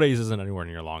 But 4 days isn't anywhere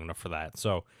near long enough for that,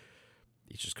 so.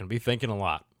 He's just going to be thinking a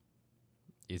lot.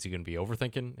 Is he going to be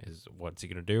overthinking? What's he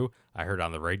going to do? I heard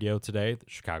on the radio today, the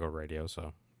Chicago radio,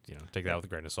 so, take that with a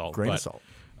grain of salt. Grain of salt.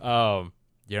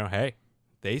 Hey,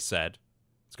 they said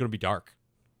it's going to be dark.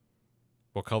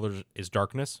 What color is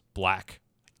darkness? Black.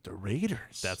 The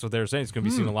Raiders. That's what they're saying. It's going to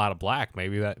be seeing a lot of black.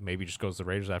 Maybe just goes to the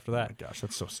Raiders after that. Oh my gosh,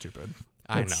 that's so stupid.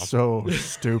 I know. So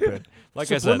stupid. Like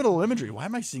I said, subliminal imagery. Why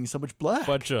am I seeing so much black?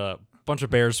 Bunch of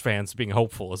Bears fans being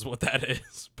hopeful is what that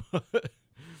is.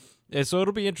 Yeah, so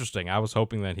it'll be interesting. I was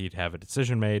hoping that he'd have a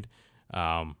decision made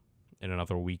in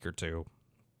another week or two.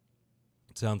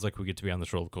 It sounds like we get to be on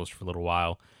this roller coaster for a little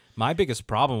while. My biggest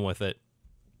problem with it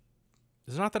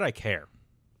is not that I care.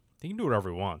 He can do whatever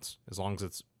he wants, as long as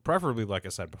it's preferably, like I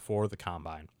said, before the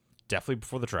combine. Definitely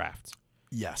before the draft.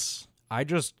 Yes.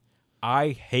 I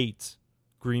hate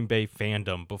Green Bay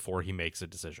fandom before he makes a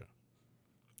decision.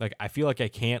 Like, I feel like I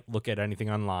can't look at anything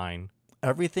online.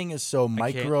 Everything is so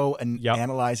micro and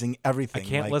analyzing everything. I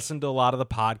can't listen to a lot of the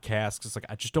podcasts. It's like,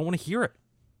 I just don't want to hear it.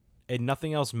 And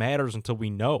nothing else matters until we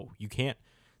know. You can't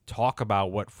talk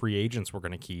about what free agents we're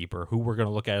going to keep or who we're going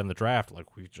to look at in the draft,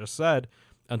 like we just said,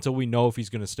 until we know if he's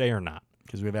going to stay or not.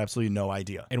 Because we have absolutely no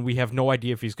idea. And we have no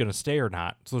idea if he's going to stay or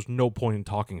not, so there's no point in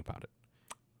talking about it.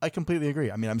 I completely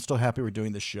agree. I mean, I'm still happy we're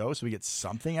doing this show, so we get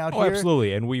something out here. Oh,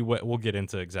 absolutely. And we'll get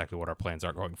into exactly what our plans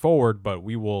are going forward, but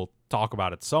we will talk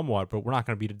about it somewhat, but we're not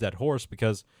going to beat a dead horse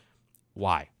because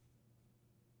why?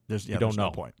 There's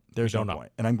no point. There's no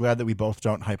point. And I'm glad that we both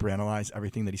don't hyperanalyze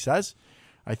everything that he says.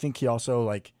 I think he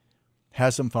also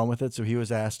has some fun with it. So he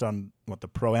was asked on the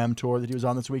Pro-Am tour that he was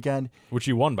on this weekend. Which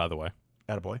he won, by the way.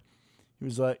 Attaboy. He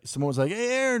was like, someone was like, "Hey,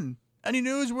 Aaron, any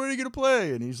news? Where are you going to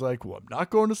play?" And he's like, "Well, I'm not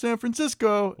going to San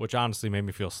Francisco." Which honestly made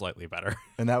me feel slightly better.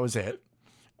 And that was it.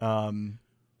 And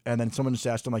then someone just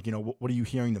asked him, what are you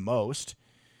hearing the most?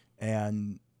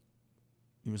 And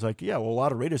he was like, "Yeah, well, a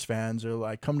lot of Raiders fans are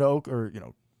like, come to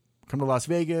Las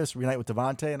Vegas, reunite with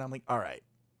Devontae." And I'm like, all right,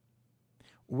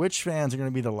 which fans are going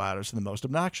to be the loudest and the most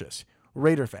obnoxious?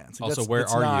 Raider fans. Like, Also, where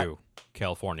are you?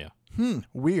 California.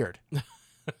 Weird.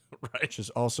 Right. Which is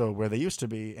also where they used to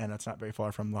be, and that's not very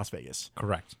far from Las Vegas.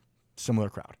 Correct. Similar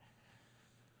crowd.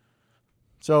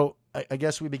 So I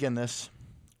guess we begin this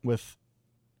with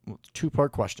a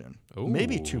two-part question. Ooh.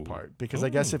 Maybe two-part, because I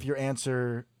guess Ooh. if your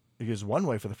answer is one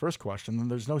way for the first question, then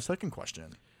there's no second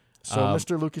question. So,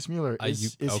 Mr. Lucas Mueller,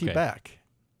 is he okay. back?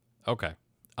 Okay.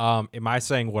 Am I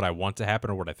saying what I want to happen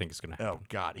or what I think is going to happen? Oh,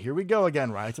 God. Here we go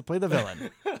again, right? To play the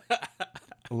villain.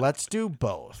 Let's do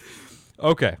both.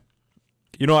 Okay.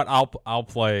 You know what? I'll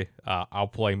play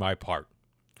my part,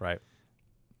 right?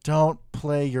 Don't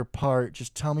play your part.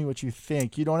 Just tell me what you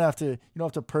think. You don't have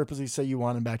to purposely say you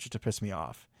want him back just to piss me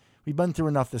off. We've been through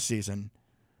enough this season.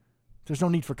 There's no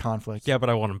need for conflict. Yeah, but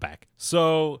I want him back.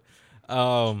 So,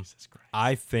 Jesus Christ.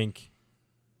 I think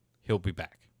he'll be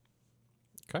back.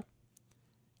 Okay?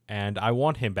 And I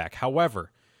want him back.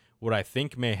 However, what I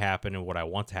think may happen and what I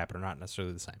want to happen are not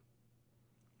necessarily the same.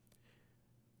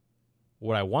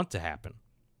 What I want to happen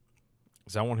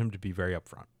is I want him to be very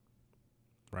upfront,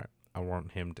 right? I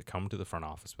want him to come to the front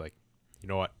office, be like, you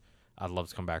know what? I'd love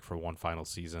to come back for one final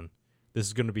season. This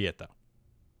is going to be it, though.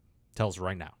 Tell us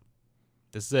right now.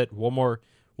 This is it. One more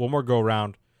go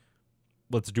around.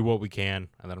 Let's do what we can,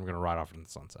 and then I'm going to ride off into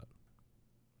the sunset.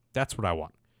 That's what I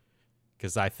want,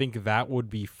 because I think that would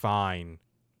be fine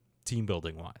team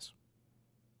building wise.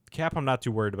 Cap, I'm not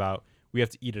too worried about. We have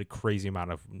to eat a crazy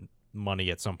amount of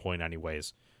money at some point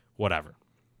anyways. Whatever.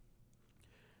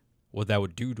 What that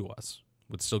would do to us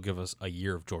would still give us a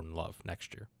year of Jordan Love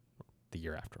next year. The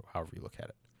year after, however you look at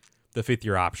it. The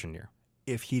 5th-year option year.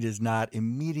 If he does not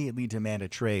immediately demand a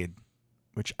trade,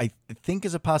 which I think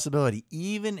is a possibility,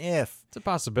 even if... It's a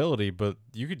possibility, but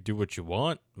you could do what you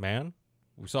want, man.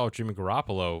 We saw with Jimmy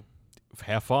Garoppolo.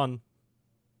 Have fun.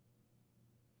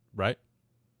 Right?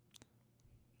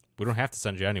 We don't have to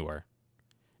send you anywhere.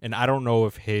 And I don't know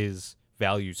if his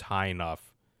value's high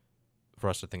enough for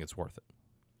us to think it's worth it.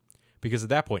 Because at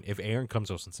that point, if Aaron comes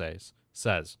to us and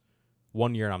says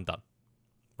 1 year and I'm done,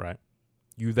 right?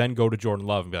 You then go to Jordan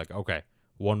Love and be like, okay,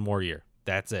 1 more year.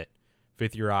 That's it.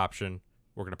 5th-year option.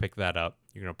 We're going to pick that up.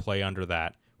 You're going to play under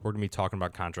that. We're going to be talking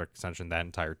about contract extension that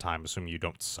entire time, assuming you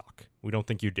don't suck. We don't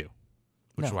think you do,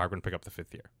 which is why we're going to pick up the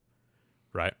 5th year,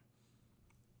 right?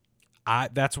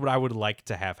 That's what I would like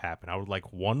to have happen. I would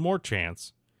like one more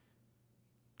chance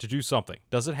to do something.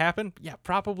 Does it happen? Yeah,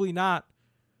 probably not.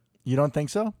 You don't think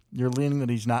so? You're leaning that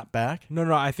he's not back?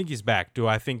 No, I think he's back. Do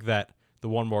I think that the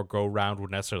one more go round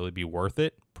would necessarily be worth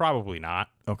it? Probably not.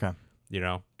 Okay. You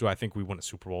know, do I think we win a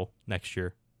Super Bowl next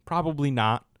year? Probably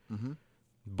not. Mm-hmm.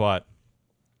 But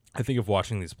I think if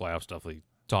watching these playoffs definitely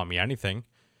taught me anything,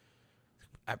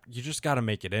 you just got to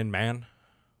make it in, man.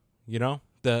 You know,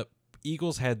 the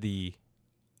Eagles had the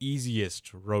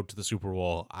easiest road to the Super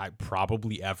Bowl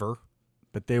probably ever.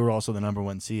 But they were also the number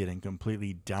 1 seed and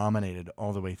completely dominated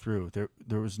all the way through.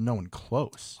 There was no one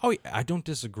close. Oh, yeah, I don't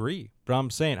disagree. But I'm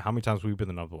saying, how many times have we been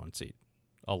the number 1 seed?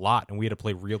 A lot, and we had to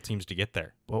play real teams to get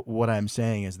there. Well, what I'm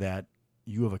saying is that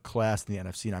you have a class in the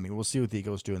NFC. And I mean, we'll see what the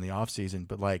Eagles do in the offseason.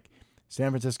 But, like,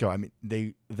 San Francisco, I mean,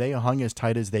 they hung as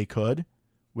tight as they could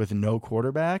with no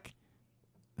quarterback.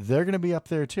 They're going to be up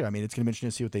there, too. I mean, it's going to be interesting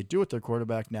to see what they do with their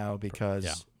quarterback now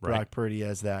because Brock Purdy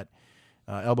has that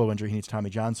elbow injury. He needs Tommy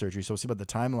John surgery. So we'll see about the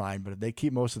timeline. But if they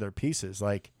keep most of their pieces,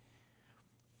 like,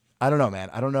 I don't know, man.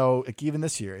 I don't know. Like, even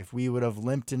this year, if we would have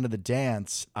limped into the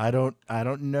dance, I don't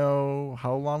know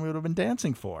how long we would have been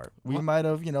dancing for. We might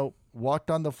have,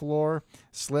 walked on the floor,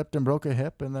 slipped and broke a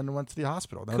hip, and then went to the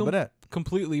hospital. That would have been it.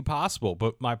 Completely possible.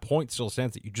 But my point still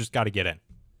stands that you just got to get in.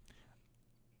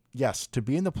 Yes, to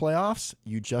be in the playoffs,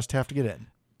 you just have to get in.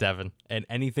 Devin, and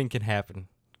anything can happen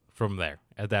from there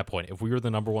at that point. If we were the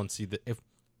number 1 seed, if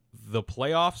the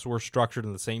playoffs were structured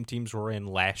in the same teams we're in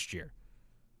last year,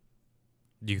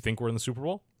 do you think we're in the Super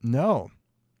Bowl? No.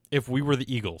 If we were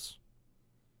the Eagles,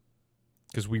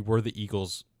 because we were the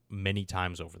Eagles many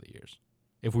times over the years.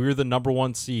 If we were the number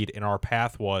 1 seed and our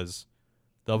path was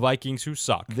the Vikings who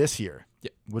suck. This year,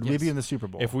 would we be in the Super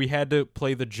Bowl? If we had to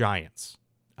play the Giants,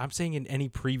 I'm saying in any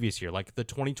previous year, like the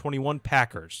 2021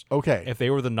 Packers. Okay. If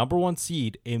they were the number 1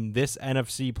 seed in this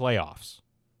NFC playoffs,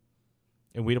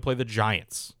 and we had to play the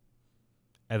Giants,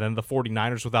 and then the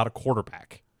 49ers without a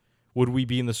quarterback, would we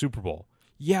be in the Super Bowl?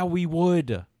 Yeah, we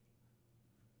would.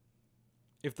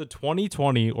 If the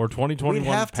 2020 or 2021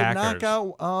 we'd have Packers... to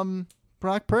knock out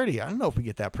Brock Purdy. I don't know if we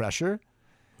get that pressure.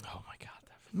 Oh, my God.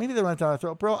 Maybe they went down our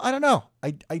throat. Bro, I don't know.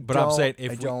 I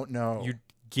don't know. You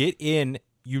get in,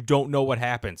 you don't know what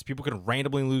happens. People can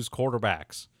randomly lose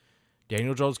quarterbacks.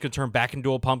 Daniel Jones could turn back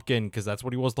into a pumpkin because that's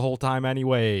what he was the whole time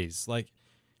anyways. Like,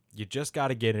 You just got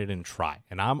to get it and try.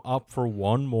 And I'm up for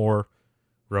one more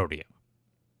rodeo.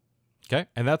 Okay?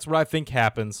 And that's what I think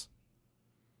happens.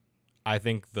 I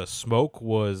think the smoke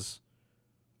was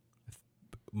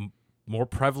more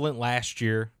prevalent last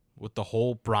year with the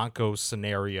whole Broncos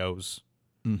scenarios,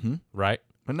 right?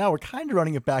 But now we're kind of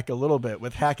running it back a little bit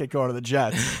with Hackett going to the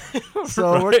Jets.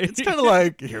 So it's kind of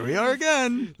like, here we are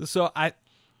again. So I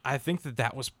think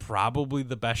that was probably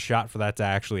the best shot for that to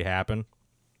actually happen,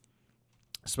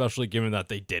 especially given that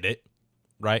they did it,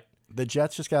 right? The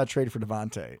Jets just got to trade for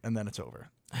Devontae, and then it's over.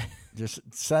 Just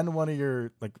send one of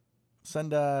your,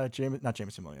 send not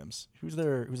Jameson Williams. Who's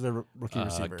their rookie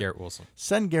receiver? Garrett Wilson.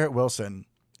 Send Garrett Wilson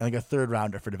and a third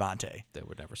rounder for Devontae. They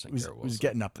would never send Garrett Wilson. Who's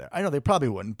getting up there. I know they probably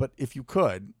wouldn't, but if you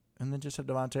could, and then just have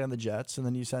Devontae on the Jets, and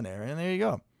then you send Aaron, and there you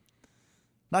go.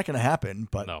 Not going to happen,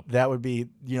 but that would be,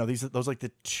 those like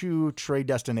the two trade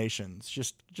destinations.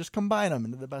 Just combine them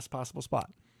into the best possible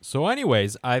spot. So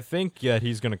anyways, I think that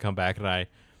he's going to come back, and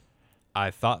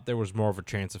I thought there was more of a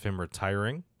chance of him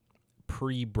retiring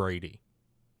pre-Brady.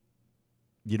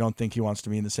 You don't think he wants to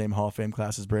be in the same Hall of Fame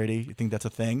class as Brady? You think that's a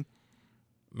thing?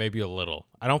 Maybe a little.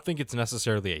 I don't think it's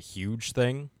necessarily a huge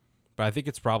thing, but I think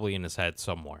it's probably in his head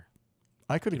somewhere.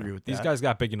 I could agree with that. These guys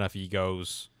got big enough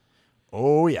egos.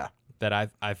 Oh, yeah. That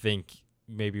I think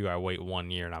maybe I wait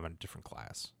 1 year and I'm in a different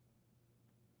class.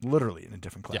 Literally in a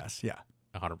different class, yeah.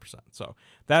 100%. So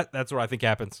that's what I think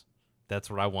happens. That's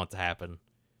what I want to happen.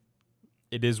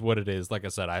 It is what it is. Like I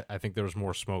said, I think there was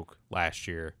more smoke last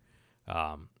year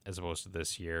as opposed to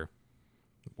this year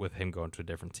with him going to a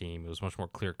different team. It was much more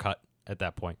clear-cut at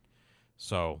that point.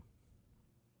 So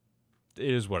it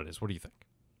is what it is. What do you think?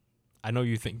 I know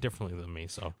you think differently than me,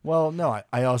 so. Well, no,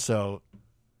 I also...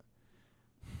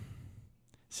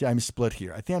 See, I'm split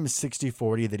here. I think I'm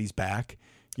 60-40 that he's back.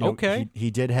 Okay.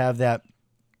 He did have that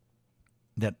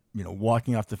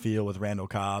walking off the field with Randall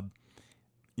Cobb,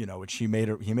 which he made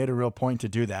a real point to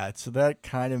do that. So that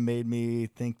kind of made me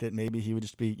think that maybe he would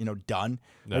just be, done.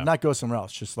 Yeah. But not go somewhere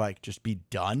else, just be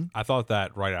done. I thought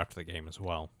that right after the game as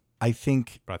well. But I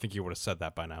think you would have said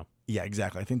that by now. Yeah,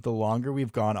 exactly. I think the longer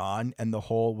we've gone on and the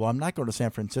whole, I'm not going to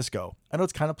San Francisco. I know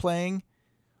it's kind of playing,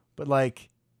 but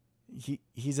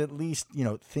he's at least,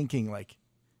 thinking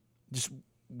just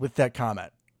with that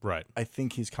comment. Right. I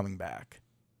think he's coming back.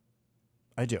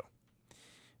 I do.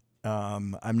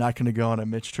 I'm not going to go on a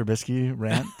Mitch Trubisky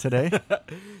rant today.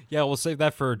 Yeah, we'll save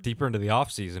that for deeper into the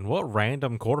offseason. What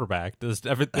random quarterback does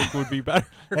Devin think would be better?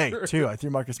 Hey, two. I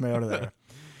threw Marcus Mariota there.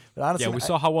 But honestly, yeah, we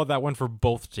saw how well that went for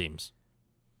both teams.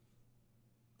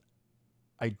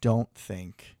 I don't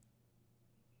think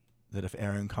that if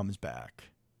Aaron comes back,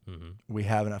 we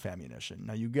have enough ammunition.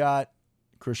 Now, you got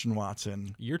Christian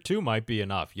Watson. Year 2 might be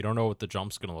enough. You don't know what the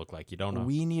jump's going to look like. You don't know.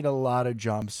 We need a lot of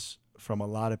jumps from a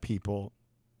lot of people,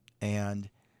 and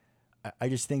I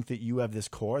just think that you have this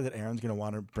core that Aaron's going to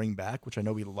want to bring back, which I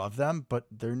know we love them, but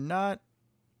they're not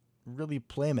really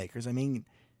playmakers. I mean,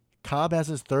 Cobb has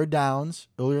his third downs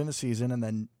earlier in the season, and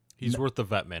then he's worth the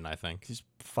vet min, I think. He's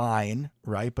fine,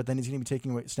 right? But then he's going to be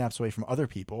taking snaps away from other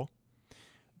people.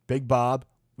 Big Bob,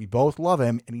 we both love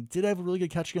him, and he did have a really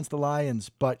good catch against the Lions,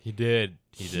 but he did.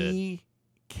 He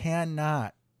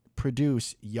cannot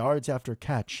produce yards after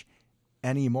catch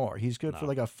anymore. He's good for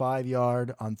a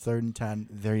 5-yard on 3rd and 10.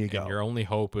 There you go. And your only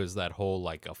hope is that whole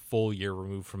a full year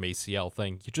removed from ACL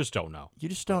thing. You just don't know. You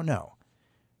just don't know.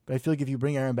 But I feel like if you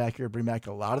bring Aaron back here, bring back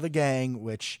a lot of the gang,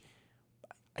 which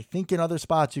I think in other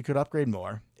spots you could upgrade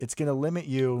more. It's going to limit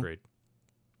you. Agreed.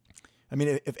 I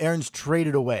mean, if Aaron's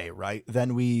traded away, right,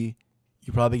 then you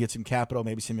probably get some capital,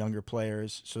 maybe some younger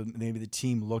players, so maybe the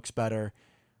team looks better.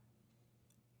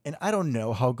 And I don't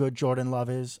know how good Jordan Love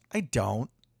is. I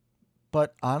don't.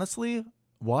 But honestly,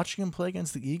 watching him play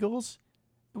against the Eagles,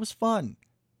 it was fun.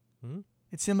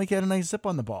 It seemed like he had a nice zip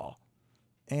on the ball.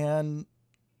 And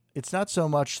it's not so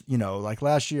much, like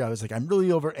last year, I was like, I'm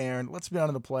really over Aaron. Let's be on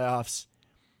in the playoffs.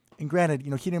 And granted,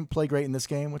 he didn't play great in this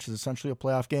game, which is essentially a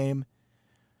playoff game.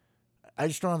 I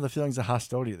just don't have the feelings of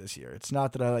hostility this year. It's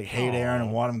not that I hate Aaron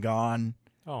and want him gone.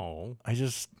 Oh.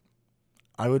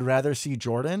 I would rather see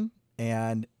Jordan.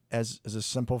 And as a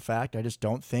simple fact, I just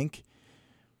don't think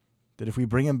that if we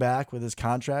bring him back with his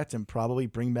contract and probably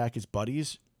bring back his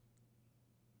buddies,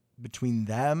 between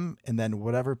them and then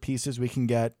whatever pieces we can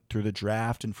get through the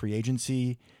draft and free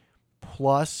agency,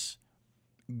 plus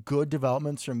good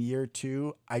developments from year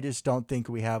 2, I just don't think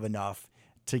we have enough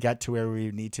to get to where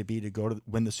we need to be to go to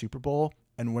win the Super Bowl.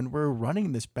 And when we're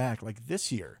running this back, like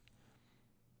this year,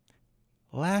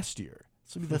 last year,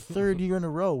 this will be the 3rd year in a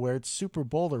row where it's Super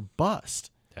Bowl or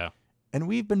bust. Yeah. And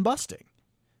we've been busting.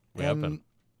 We have been.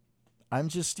 I'm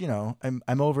just,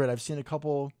 I'm over it. I've seen a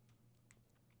couple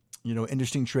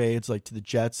interesting trades like to the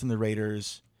Jets and the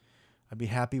Raiders. I'd be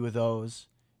happy with those.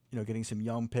 Getting some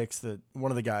young picks.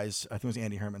 One of the guys, I think it was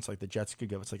Andy Herman's, like the Jets could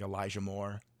give us like Elijah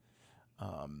Moore,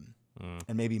 and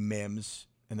maybe Mims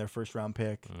in their first round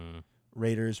pick.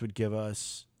 Raiders would give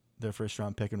us their first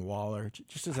round pick in Waller,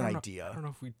 just as an idea. I don't know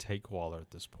if we'd take Waller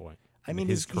at this point. I mean,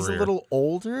 he's a little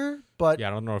older, but yeah,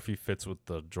 I don't know if he fits with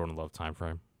the Jordan Love time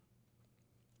frame.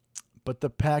 But the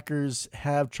Packers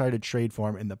have tried to trade for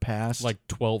him in the past, like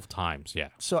 12 times. Yeah.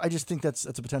 So I just think that's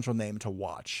a potential name to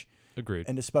watch. Agreed.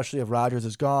 And especially if Rodgers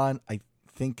is gone, I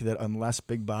think that unless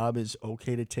Big Bob is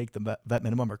okay to take the vet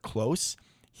minimum or close,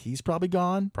 he's probably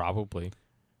gone. Probably.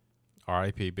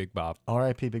 R.I.P. Big Bob.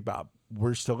 R.I.P. Big Bob.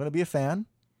 We're still going to be a fan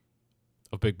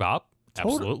of Big Bob.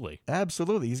 Absolutely.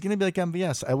 Absolutely. He's going to be like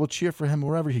MVS. I will cheer for him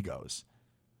wherever he goes.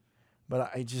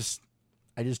 But I just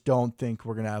don't think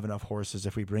we're going to have enough horses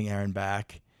if we bring Aaron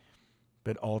back.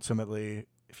 But ultimately,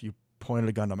 if you pointed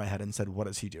a gun to my head and said, what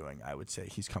is he doing? I would say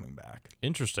he's coming back.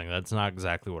 Interesting. That's not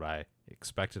exactly what I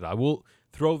expected. I will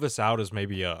throw this out as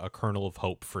maybe a kernel of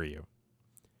hope for you.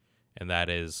 And that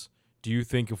is, do you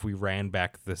think if we ran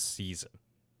back this season,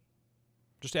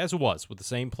 just as it was, with the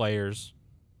same players,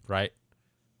 right?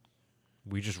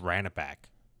 We just ran it back.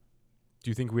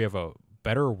 Do you think we have a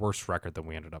better or worse record than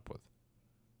we ended up with?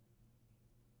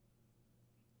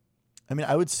 I mean,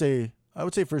 I would say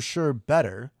for sure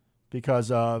better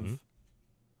because of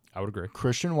I would agree.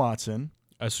 Christian Watson.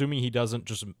 Assuming he doesn't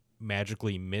just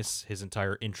magically miss his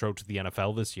entire intro to the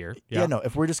NFL this year. Yeah, no,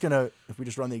 if we just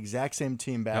run the exact same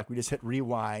team back, we just hit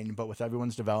rewind, but with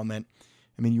everyone's development.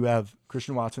 I mean, you have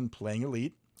Christian Watson playing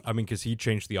elite. I mean, because he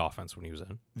changed the offense when he was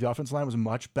in. The offensive line was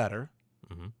much better.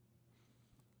 Mm-hmm.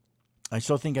 I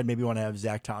still think I'd maybe want to have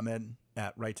Zach Tomlin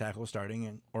at right tackle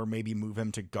starting, or maybe move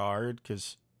him to guard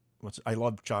because I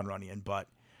love John Runyon, but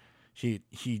he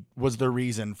was the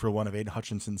reason for one of Aiden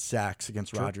Hutchinson's sacks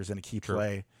against Rodgers in a key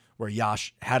play where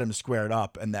Yash had him squared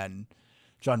up, and then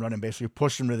John Runyon basically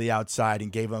pushed him to the outside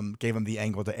and gave him the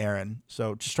angle to Aaron.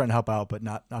 So just trying to help out, but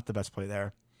not the best play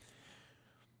there.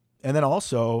 And then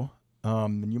also,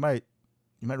 and you might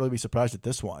really be surprised at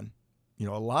this one.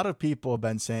 A lot of people have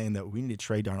been saying that we need to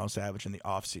trade Darnell Savage in the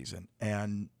offseason,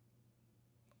 and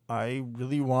I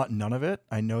really want none of it.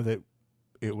 I know that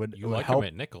it would help him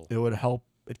at nickel. It would help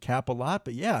at cap a lot,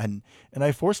 but yeah, and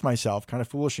I forced myself, kind of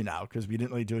foolishly now because we didn't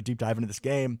really do a deep dive into this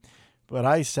game, but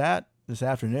I sat this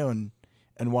afternoon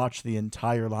and watched the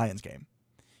entire Lions game.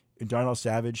 And Darnell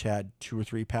Savage had 2 or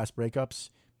 3 pass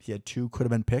breakups. He had 2 could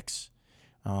have been picks.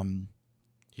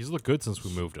 He's looked good since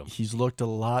we moved him. He's looked a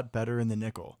lot better in the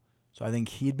nickel. So I think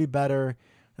he'd be better.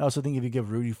 I also think if you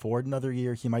give Rudy Ford another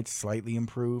year, he might slightly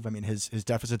improve. I mean, his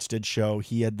deficits did show.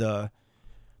 He had the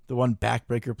one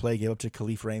backbreaker play, gave up to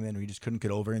Khalif Raymond, who he just couldn't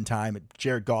get over in time.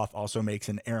 Jared Goff also makes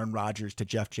an Aaron Rodgers to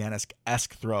Jeff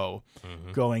Janis-esque throw,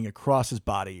 going across his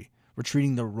body,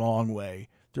 retreating the wrong way,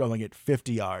 throwing it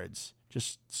 50 yards,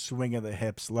 just swinging the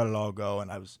hips, let it all go.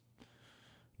 And I was...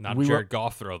 Jared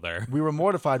Goff throw there. We were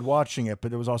mortified watching it,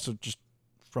 but it was also just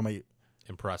from a...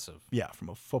 Impressive. Yeah, from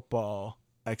a football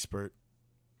expert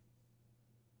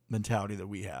mentality that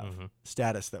we have,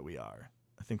 status that we are.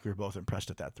 I think we were both impressed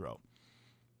at that throw.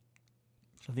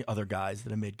 So the other guys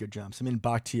that have made good jumps. I mean,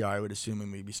 Bakhtiari, I would assume we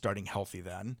may be starting healthy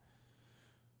then.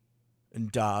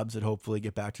 And Dobbs would hopefully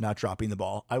get back to not dropping the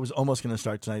ball. I was almost going to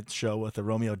start tonight's show with a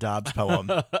Romeo Dobbs poem.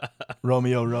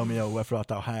 Romeo, Romeo, wherefore art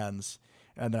thou hands?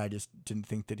 And then I just didn't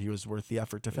think that he was worth the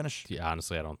effort to finish. Yeah,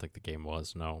 honestly, I don't think the game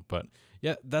was, no. But,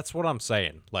 yeah, that's what I'm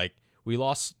saying. Like, we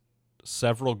lost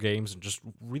several games in just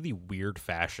really weird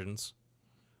fashions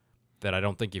that I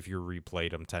don't think if you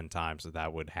replayed them 10 times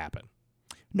that would happen.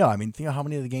 No, I mean, think of how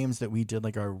many of the games that we did,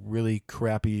 like, our really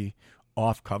crappy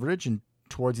off coverage, and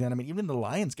towards the end, I mean, even the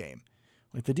Lions game,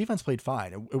 like, the defense played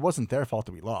fine. It wasn't their fault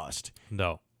that we lost.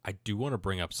 No, I do want to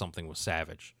bring up something with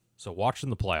Savage. So, watching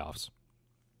the playoffs,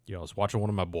 I was watching one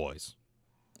of my boys.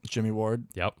 Jimmy Ward.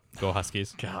 Yep. Go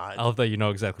Huskies. God. I love that you know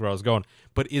exactly where I was going.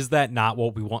 But is that not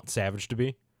what we want Savage to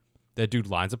be? That dude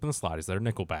lines up in the slot. He's their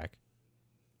nickelback.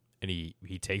 And he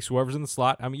takes whoever's in the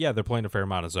slot. I mean, yeah, they're playing a fair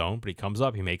amount of zone, but he comes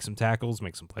up, he makes some tackles,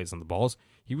 makes some plays on the balls.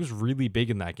 He was really big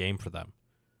in that game for them.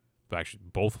 But actually,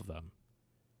 both of them.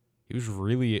 He was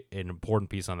really an important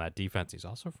piece on that defense. He's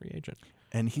also a free agent.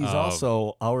 And he's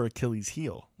also our Achilles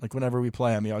heel. Like, whenever we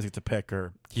play him, he always gets a pick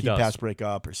or key pass break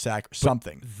up or sack or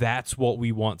something. That's what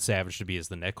we want Savage to be, as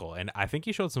the nickel. And I think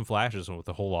he showed some flashes with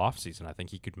the whole offseason. I think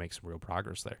he could make some real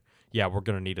progress there. Yeah, we're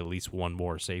going to need at least one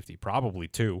more safety, probably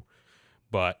 2.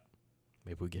 But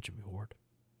maybe we get Jimmy Ward.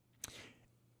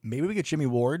 Maybe we get Jimmy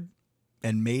Ward.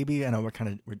 And maybe, I know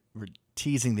we're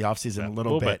teasing the offseason a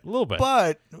little bit. A little bit.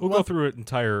 But we'll go through an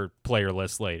entire player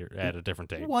list later at a different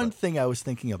date. One thing I was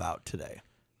thinking about today,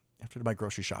 after my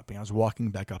grocery shopping, I was walking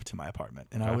back up to my apartment,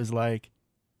 and I was like,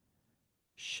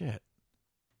 shit.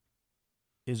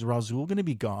 Is Rasul going to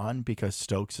be gone because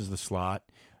Stokes is the slot,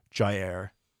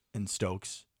 Jair and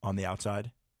Stokes on the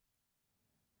outside?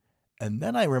 And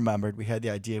then I remembered we had the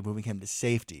idea of moving him to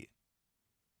safety.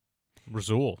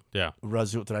 Rasul, yeah.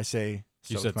 Rasul, did I say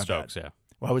Stokes? You said My Stokes, bad. yeah.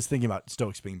 Well, I was thinking about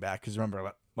Stokes being back because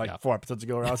remember, 4 episodes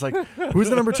ago, where I was like, who's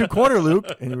the number 2 corner, Luke?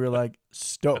 And you were like,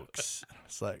 Stokes. I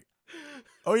was like,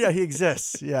 oh, yeah, he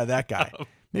exists. Yeah, that guy.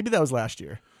 Maybe that was last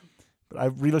year. But I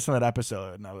re-listened to that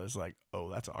episode, and I was like, oh,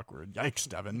 that's awkward. Yikes,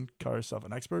 Devin. Call yourself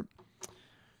an expert.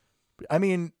 I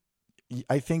mean,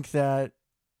 I think that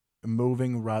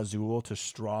moving Rasul to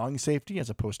strong safety as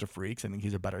opposed to freaks, I think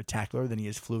he's a better tackler than he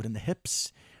is fluid in the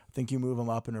hips. I think you move him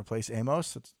up and replace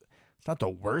Amos. It's not the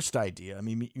worst idea. I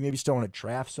mean, you maybe still want to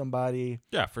draft somebody.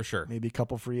 Yeah, for sure. Maybe a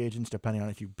couple free agents, depending on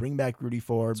if you bring back Rudy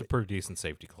Ford. It's a pretty decent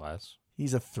safety class.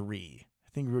 He's a 3. I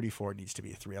think Rudy Ford needs to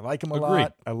be a 3. I like him a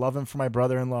lot. I love him for my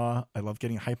brother-in-law. I love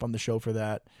getting hype on the show for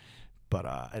that. But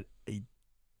I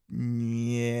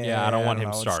don't want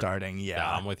him starting.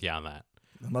 Yeah, I'm with you on that.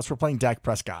 Unless we're playing Dak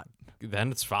Prescott.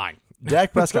 Then it's fine.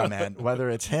 Dak Prescott, man, whether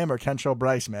it's him or Kentrell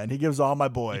Bryce, man, he gives all my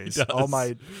boys, all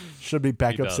my should-be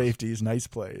backup safeties, nice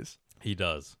plays. He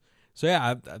does. So,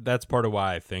 yeah, that's part of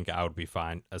why I think I would be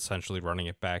fine essentially running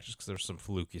it back just because there's some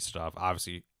fluky stuff.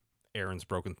 Obviously, Aaron's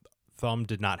broken thumb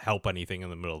did not help anything in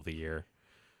the middle of the year.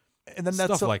 And then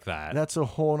stuff like that. That's a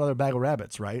whole other bag of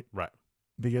rabbits, right? Right.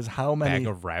 Because how many... Bag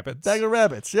of rabbits? Bag of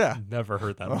rabbits, yeah. Never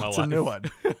heard that in my life. It's a new one.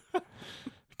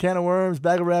 Can of worms,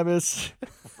 bag of rabbits.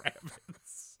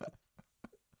 Rabbits.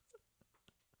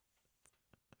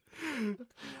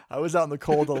 I was out in the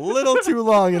cold a little too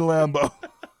long in Lambeau.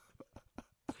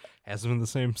 Hasn't been the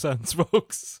same since,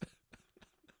 folks.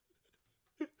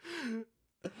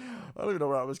 I don't even know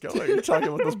where I was going. You're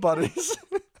talking with those buddies.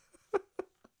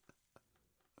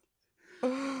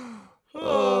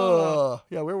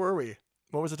 Yeah, where were we?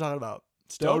 What was it talking about?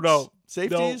 Stokes? No.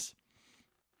 Safeties?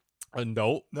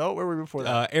 No. No, where were we before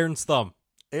that? Aaron's thumb.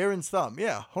 Aaron's thumb,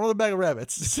 yeah. Whole other bag of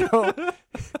rabbits. So,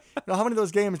 how many of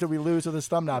those games did we lose with his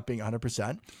thumb not being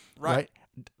 100%? Right.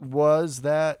 Was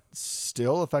that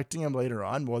still affecting him later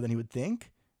on more than he would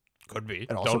think? Could be.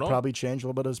 And also probably change a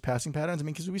little bit of his passing patterns. I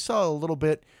mean, because we saw a little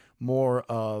bit more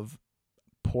of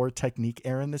poor technique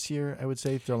Aaron this year, I would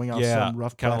say, throwing out some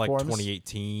rough kind platforms. of like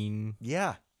 2018.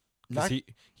 Yeah. Because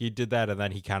he did that, and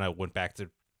then he kind of went back to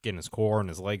getting his core and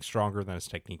his legs stronger, then his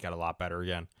technique got a lot better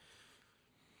again.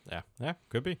 Yeah,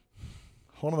 could be.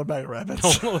 Whole other bag of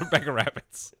rabbits. Whole other bag of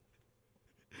rabbits.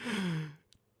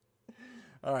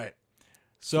 All right.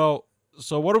 So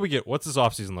what do we get? What's this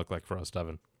offseason look like for us,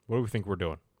 Devin? What do we think we're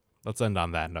doing? Let's end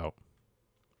on that note.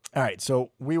 All right,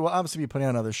 so we will obviously be putting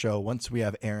on another show once we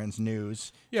have Aaron's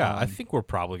news. Yeah, I think we're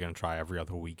probably going to try every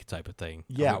other week type of thing.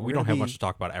 Yeah, we don't have much to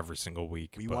talk about every single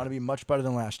week. We want to be much better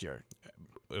than last year.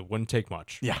 It wouldn't take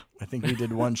much. Yeah, I think we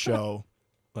did one show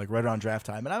like right around draft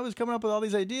time, and I was coming up with all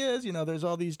these ideas. There's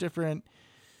all these different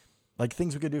like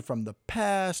things we could do from the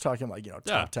past, talking like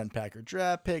top 10 Packer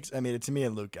draft picks. I mean, it's me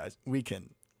and Luke, guys. We can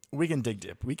dig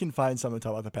deep. We can find something to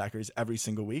talk about the Packers every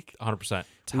single week. 100%.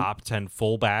 Top 10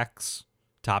 fullbacks.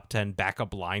 Top 10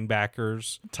 backup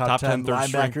linebackers. Top 10 third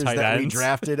string linebackers tight that we ends.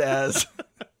 drafted as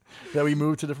that we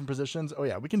moved to different positions. Oh,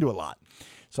 yeah, we can do a lot.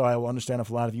 So I will understand if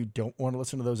a lot of you don't want to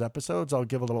listen to those episodes. I'll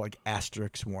give a little like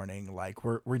asterisk warning. Like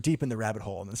we're deep in the rabbit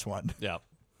hole in this one. Yeah.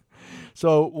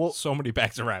 So so many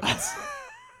bags of rabbits.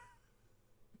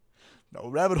 No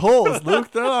rabbit holes, Luke.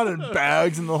 They're not in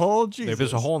bags in the hole. Jesus. Maybe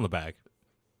there's a hole in the bag.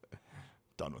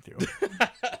 Done with you.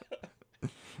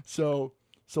 So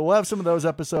we'll have some of those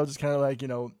episodes. It's kind of like,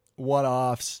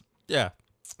 one-offs. Yeah.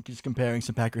 Just comparing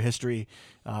some Packer history.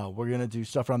 We're going to do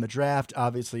stuff around the draft.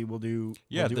 Obviously, we'll do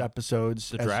episodes.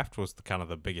 The draft was kind of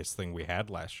the biggest thing we had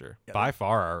last year. Yeah. By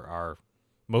far, our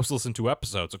most listened to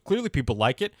episodes. So clearly people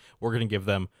like it. We're going to give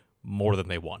them more than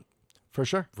they want. For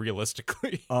sure.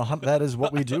 Realistically. That is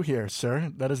what we do here,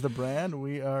 sir. That is the brand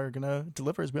we are going to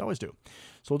deliver as we always do.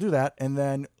 So we'll do that. And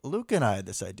then Luke and I had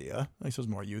this idea. At least it was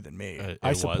more you than me.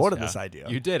 I supported this idea.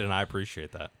 You did, and I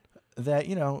appreciate that. That,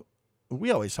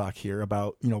 we always talk here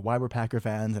about, why we're Packer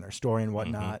fans and our story and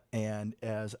whatnot. Mm-hmm. And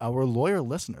as our loyal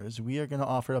listeners, we are going to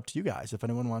offer it up to you guys. If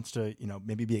anyone wants to,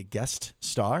 maybe be a guest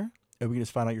star, and we can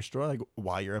just find out your story, like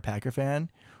why you're a Packer fan,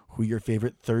 who your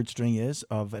favorite third string is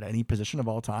at any position of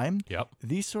all time. Yep.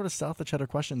 These sort of south of cheddar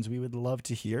questions we would love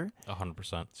to hear.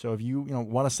 100%. So if you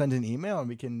want to send an email and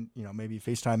we can maybe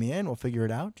FaceTime you in, we'll figure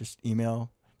it out. Just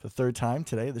email the third time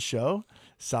today, the show,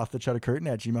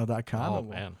 southofthecheddarcurtain@gmail.com. Oh,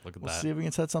 man, look at we'll that. see if we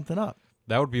can set something up.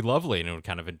 That would be lovely, and it would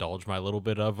kind of indulge my little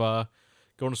bit of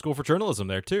going to school for journalism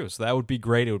there, too. So that would be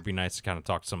great. It would be nice to kind of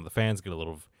talk to some of the fans, get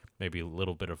maybe a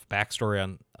little bit of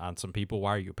backstory on some people.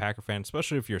 Why are you a Packer fan?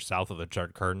 Especially if you're south of the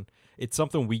Cheddar Curtain. It's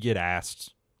something we get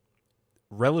asked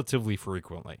relatively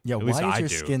frequently. Yeah, At why least is I your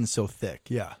do. skin so thick?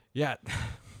 Yeah. Yeah.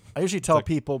 I usually tell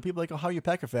people are like, oh, how are you a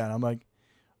Packer fan? I'm like,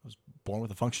 I was born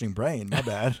with a functioning brain. My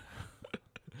bad.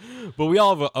 But we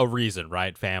all have a reason,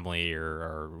 right? Family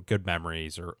or good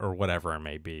memories or whatever it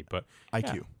may be. But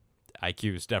IQ. yeah,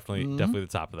 IQ is definitely the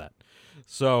top of that.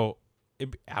 So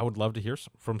I would love to hear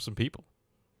from some people.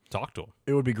 Talk to them.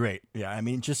 It would be great. Yeah, I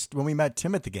mean, just when we met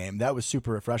Tim at the game, that was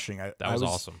super refreshing. That was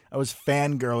awesome. I was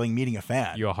fangirling meeting a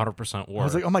fan. You 100% were. I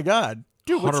was like, oh my God,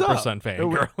 dude, what's 100% up?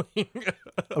 fangirling.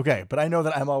 Okay, but I know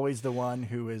that I'm always the one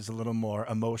who is a little more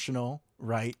emotional,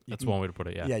 right? That's one way to put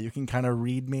it, yeah. Yeah, you can kind of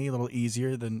read me a little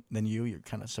easier than you. You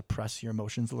kind of suppress your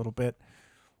emotions a little bit.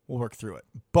 We'll work through it.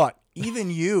 But even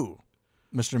you,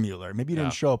 Mr. Mueller, maybe you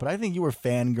didn't show up, but I think you were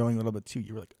fangirling a little bit too.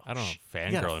 You were like, oh, I don't know, you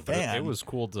got a fangirling, but fan. it was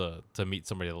cool to meet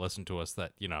somebody to listen to us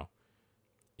that,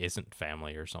 isn't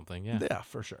family or something. Yeah. Yeah,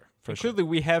 for sure. Surely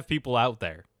we have people out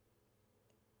there.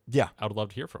 Yeah. I would love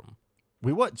to hear from them.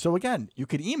 We would. So again, you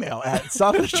could email at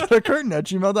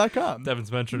southofthecheddarcurtain@gmail.com.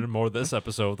 Devin's mentioned more this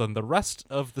episode than the rest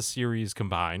of the series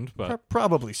combined, but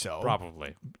Probably so.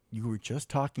 probably. You were just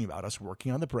talking about us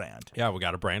working on the brand. Yeah, we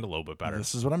got to brand a little bit better.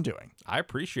 This is what I'm doing. I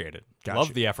appreciate it. Gotcha.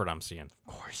 Love the effort I'm seeing. Of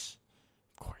course.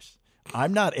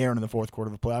 I'm not Aaron in the fourth quarter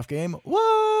of a playoff game.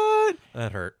 What?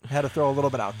 That hurt. Had to throw a little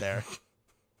bit out there.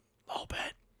 A little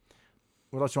bit.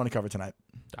 What else do you want to cover tonight?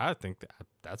 I think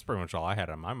that's pretty much all I had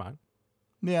on my mind.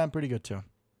 Yeah, I'm pretty good too.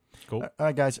 Cool. All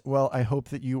right, guys. Well, I hope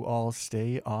that you all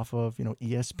stay off of,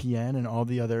 ESPN and all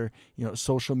the other,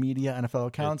 social media NFL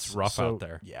accounts. It's rough out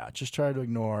there. Yeah, just try to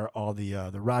ignore all the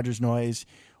Rodgers noise.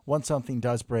 Once something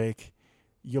does break,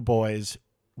 your boys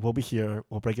will be here.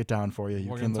 We'll break it down for you. You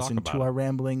We're can gonna listen talk to about our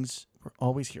ramblings. We're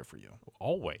always here for you.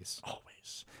 Always.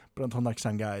 Always. But until next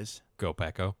time, guys, Go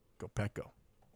Paco. go Pack Go.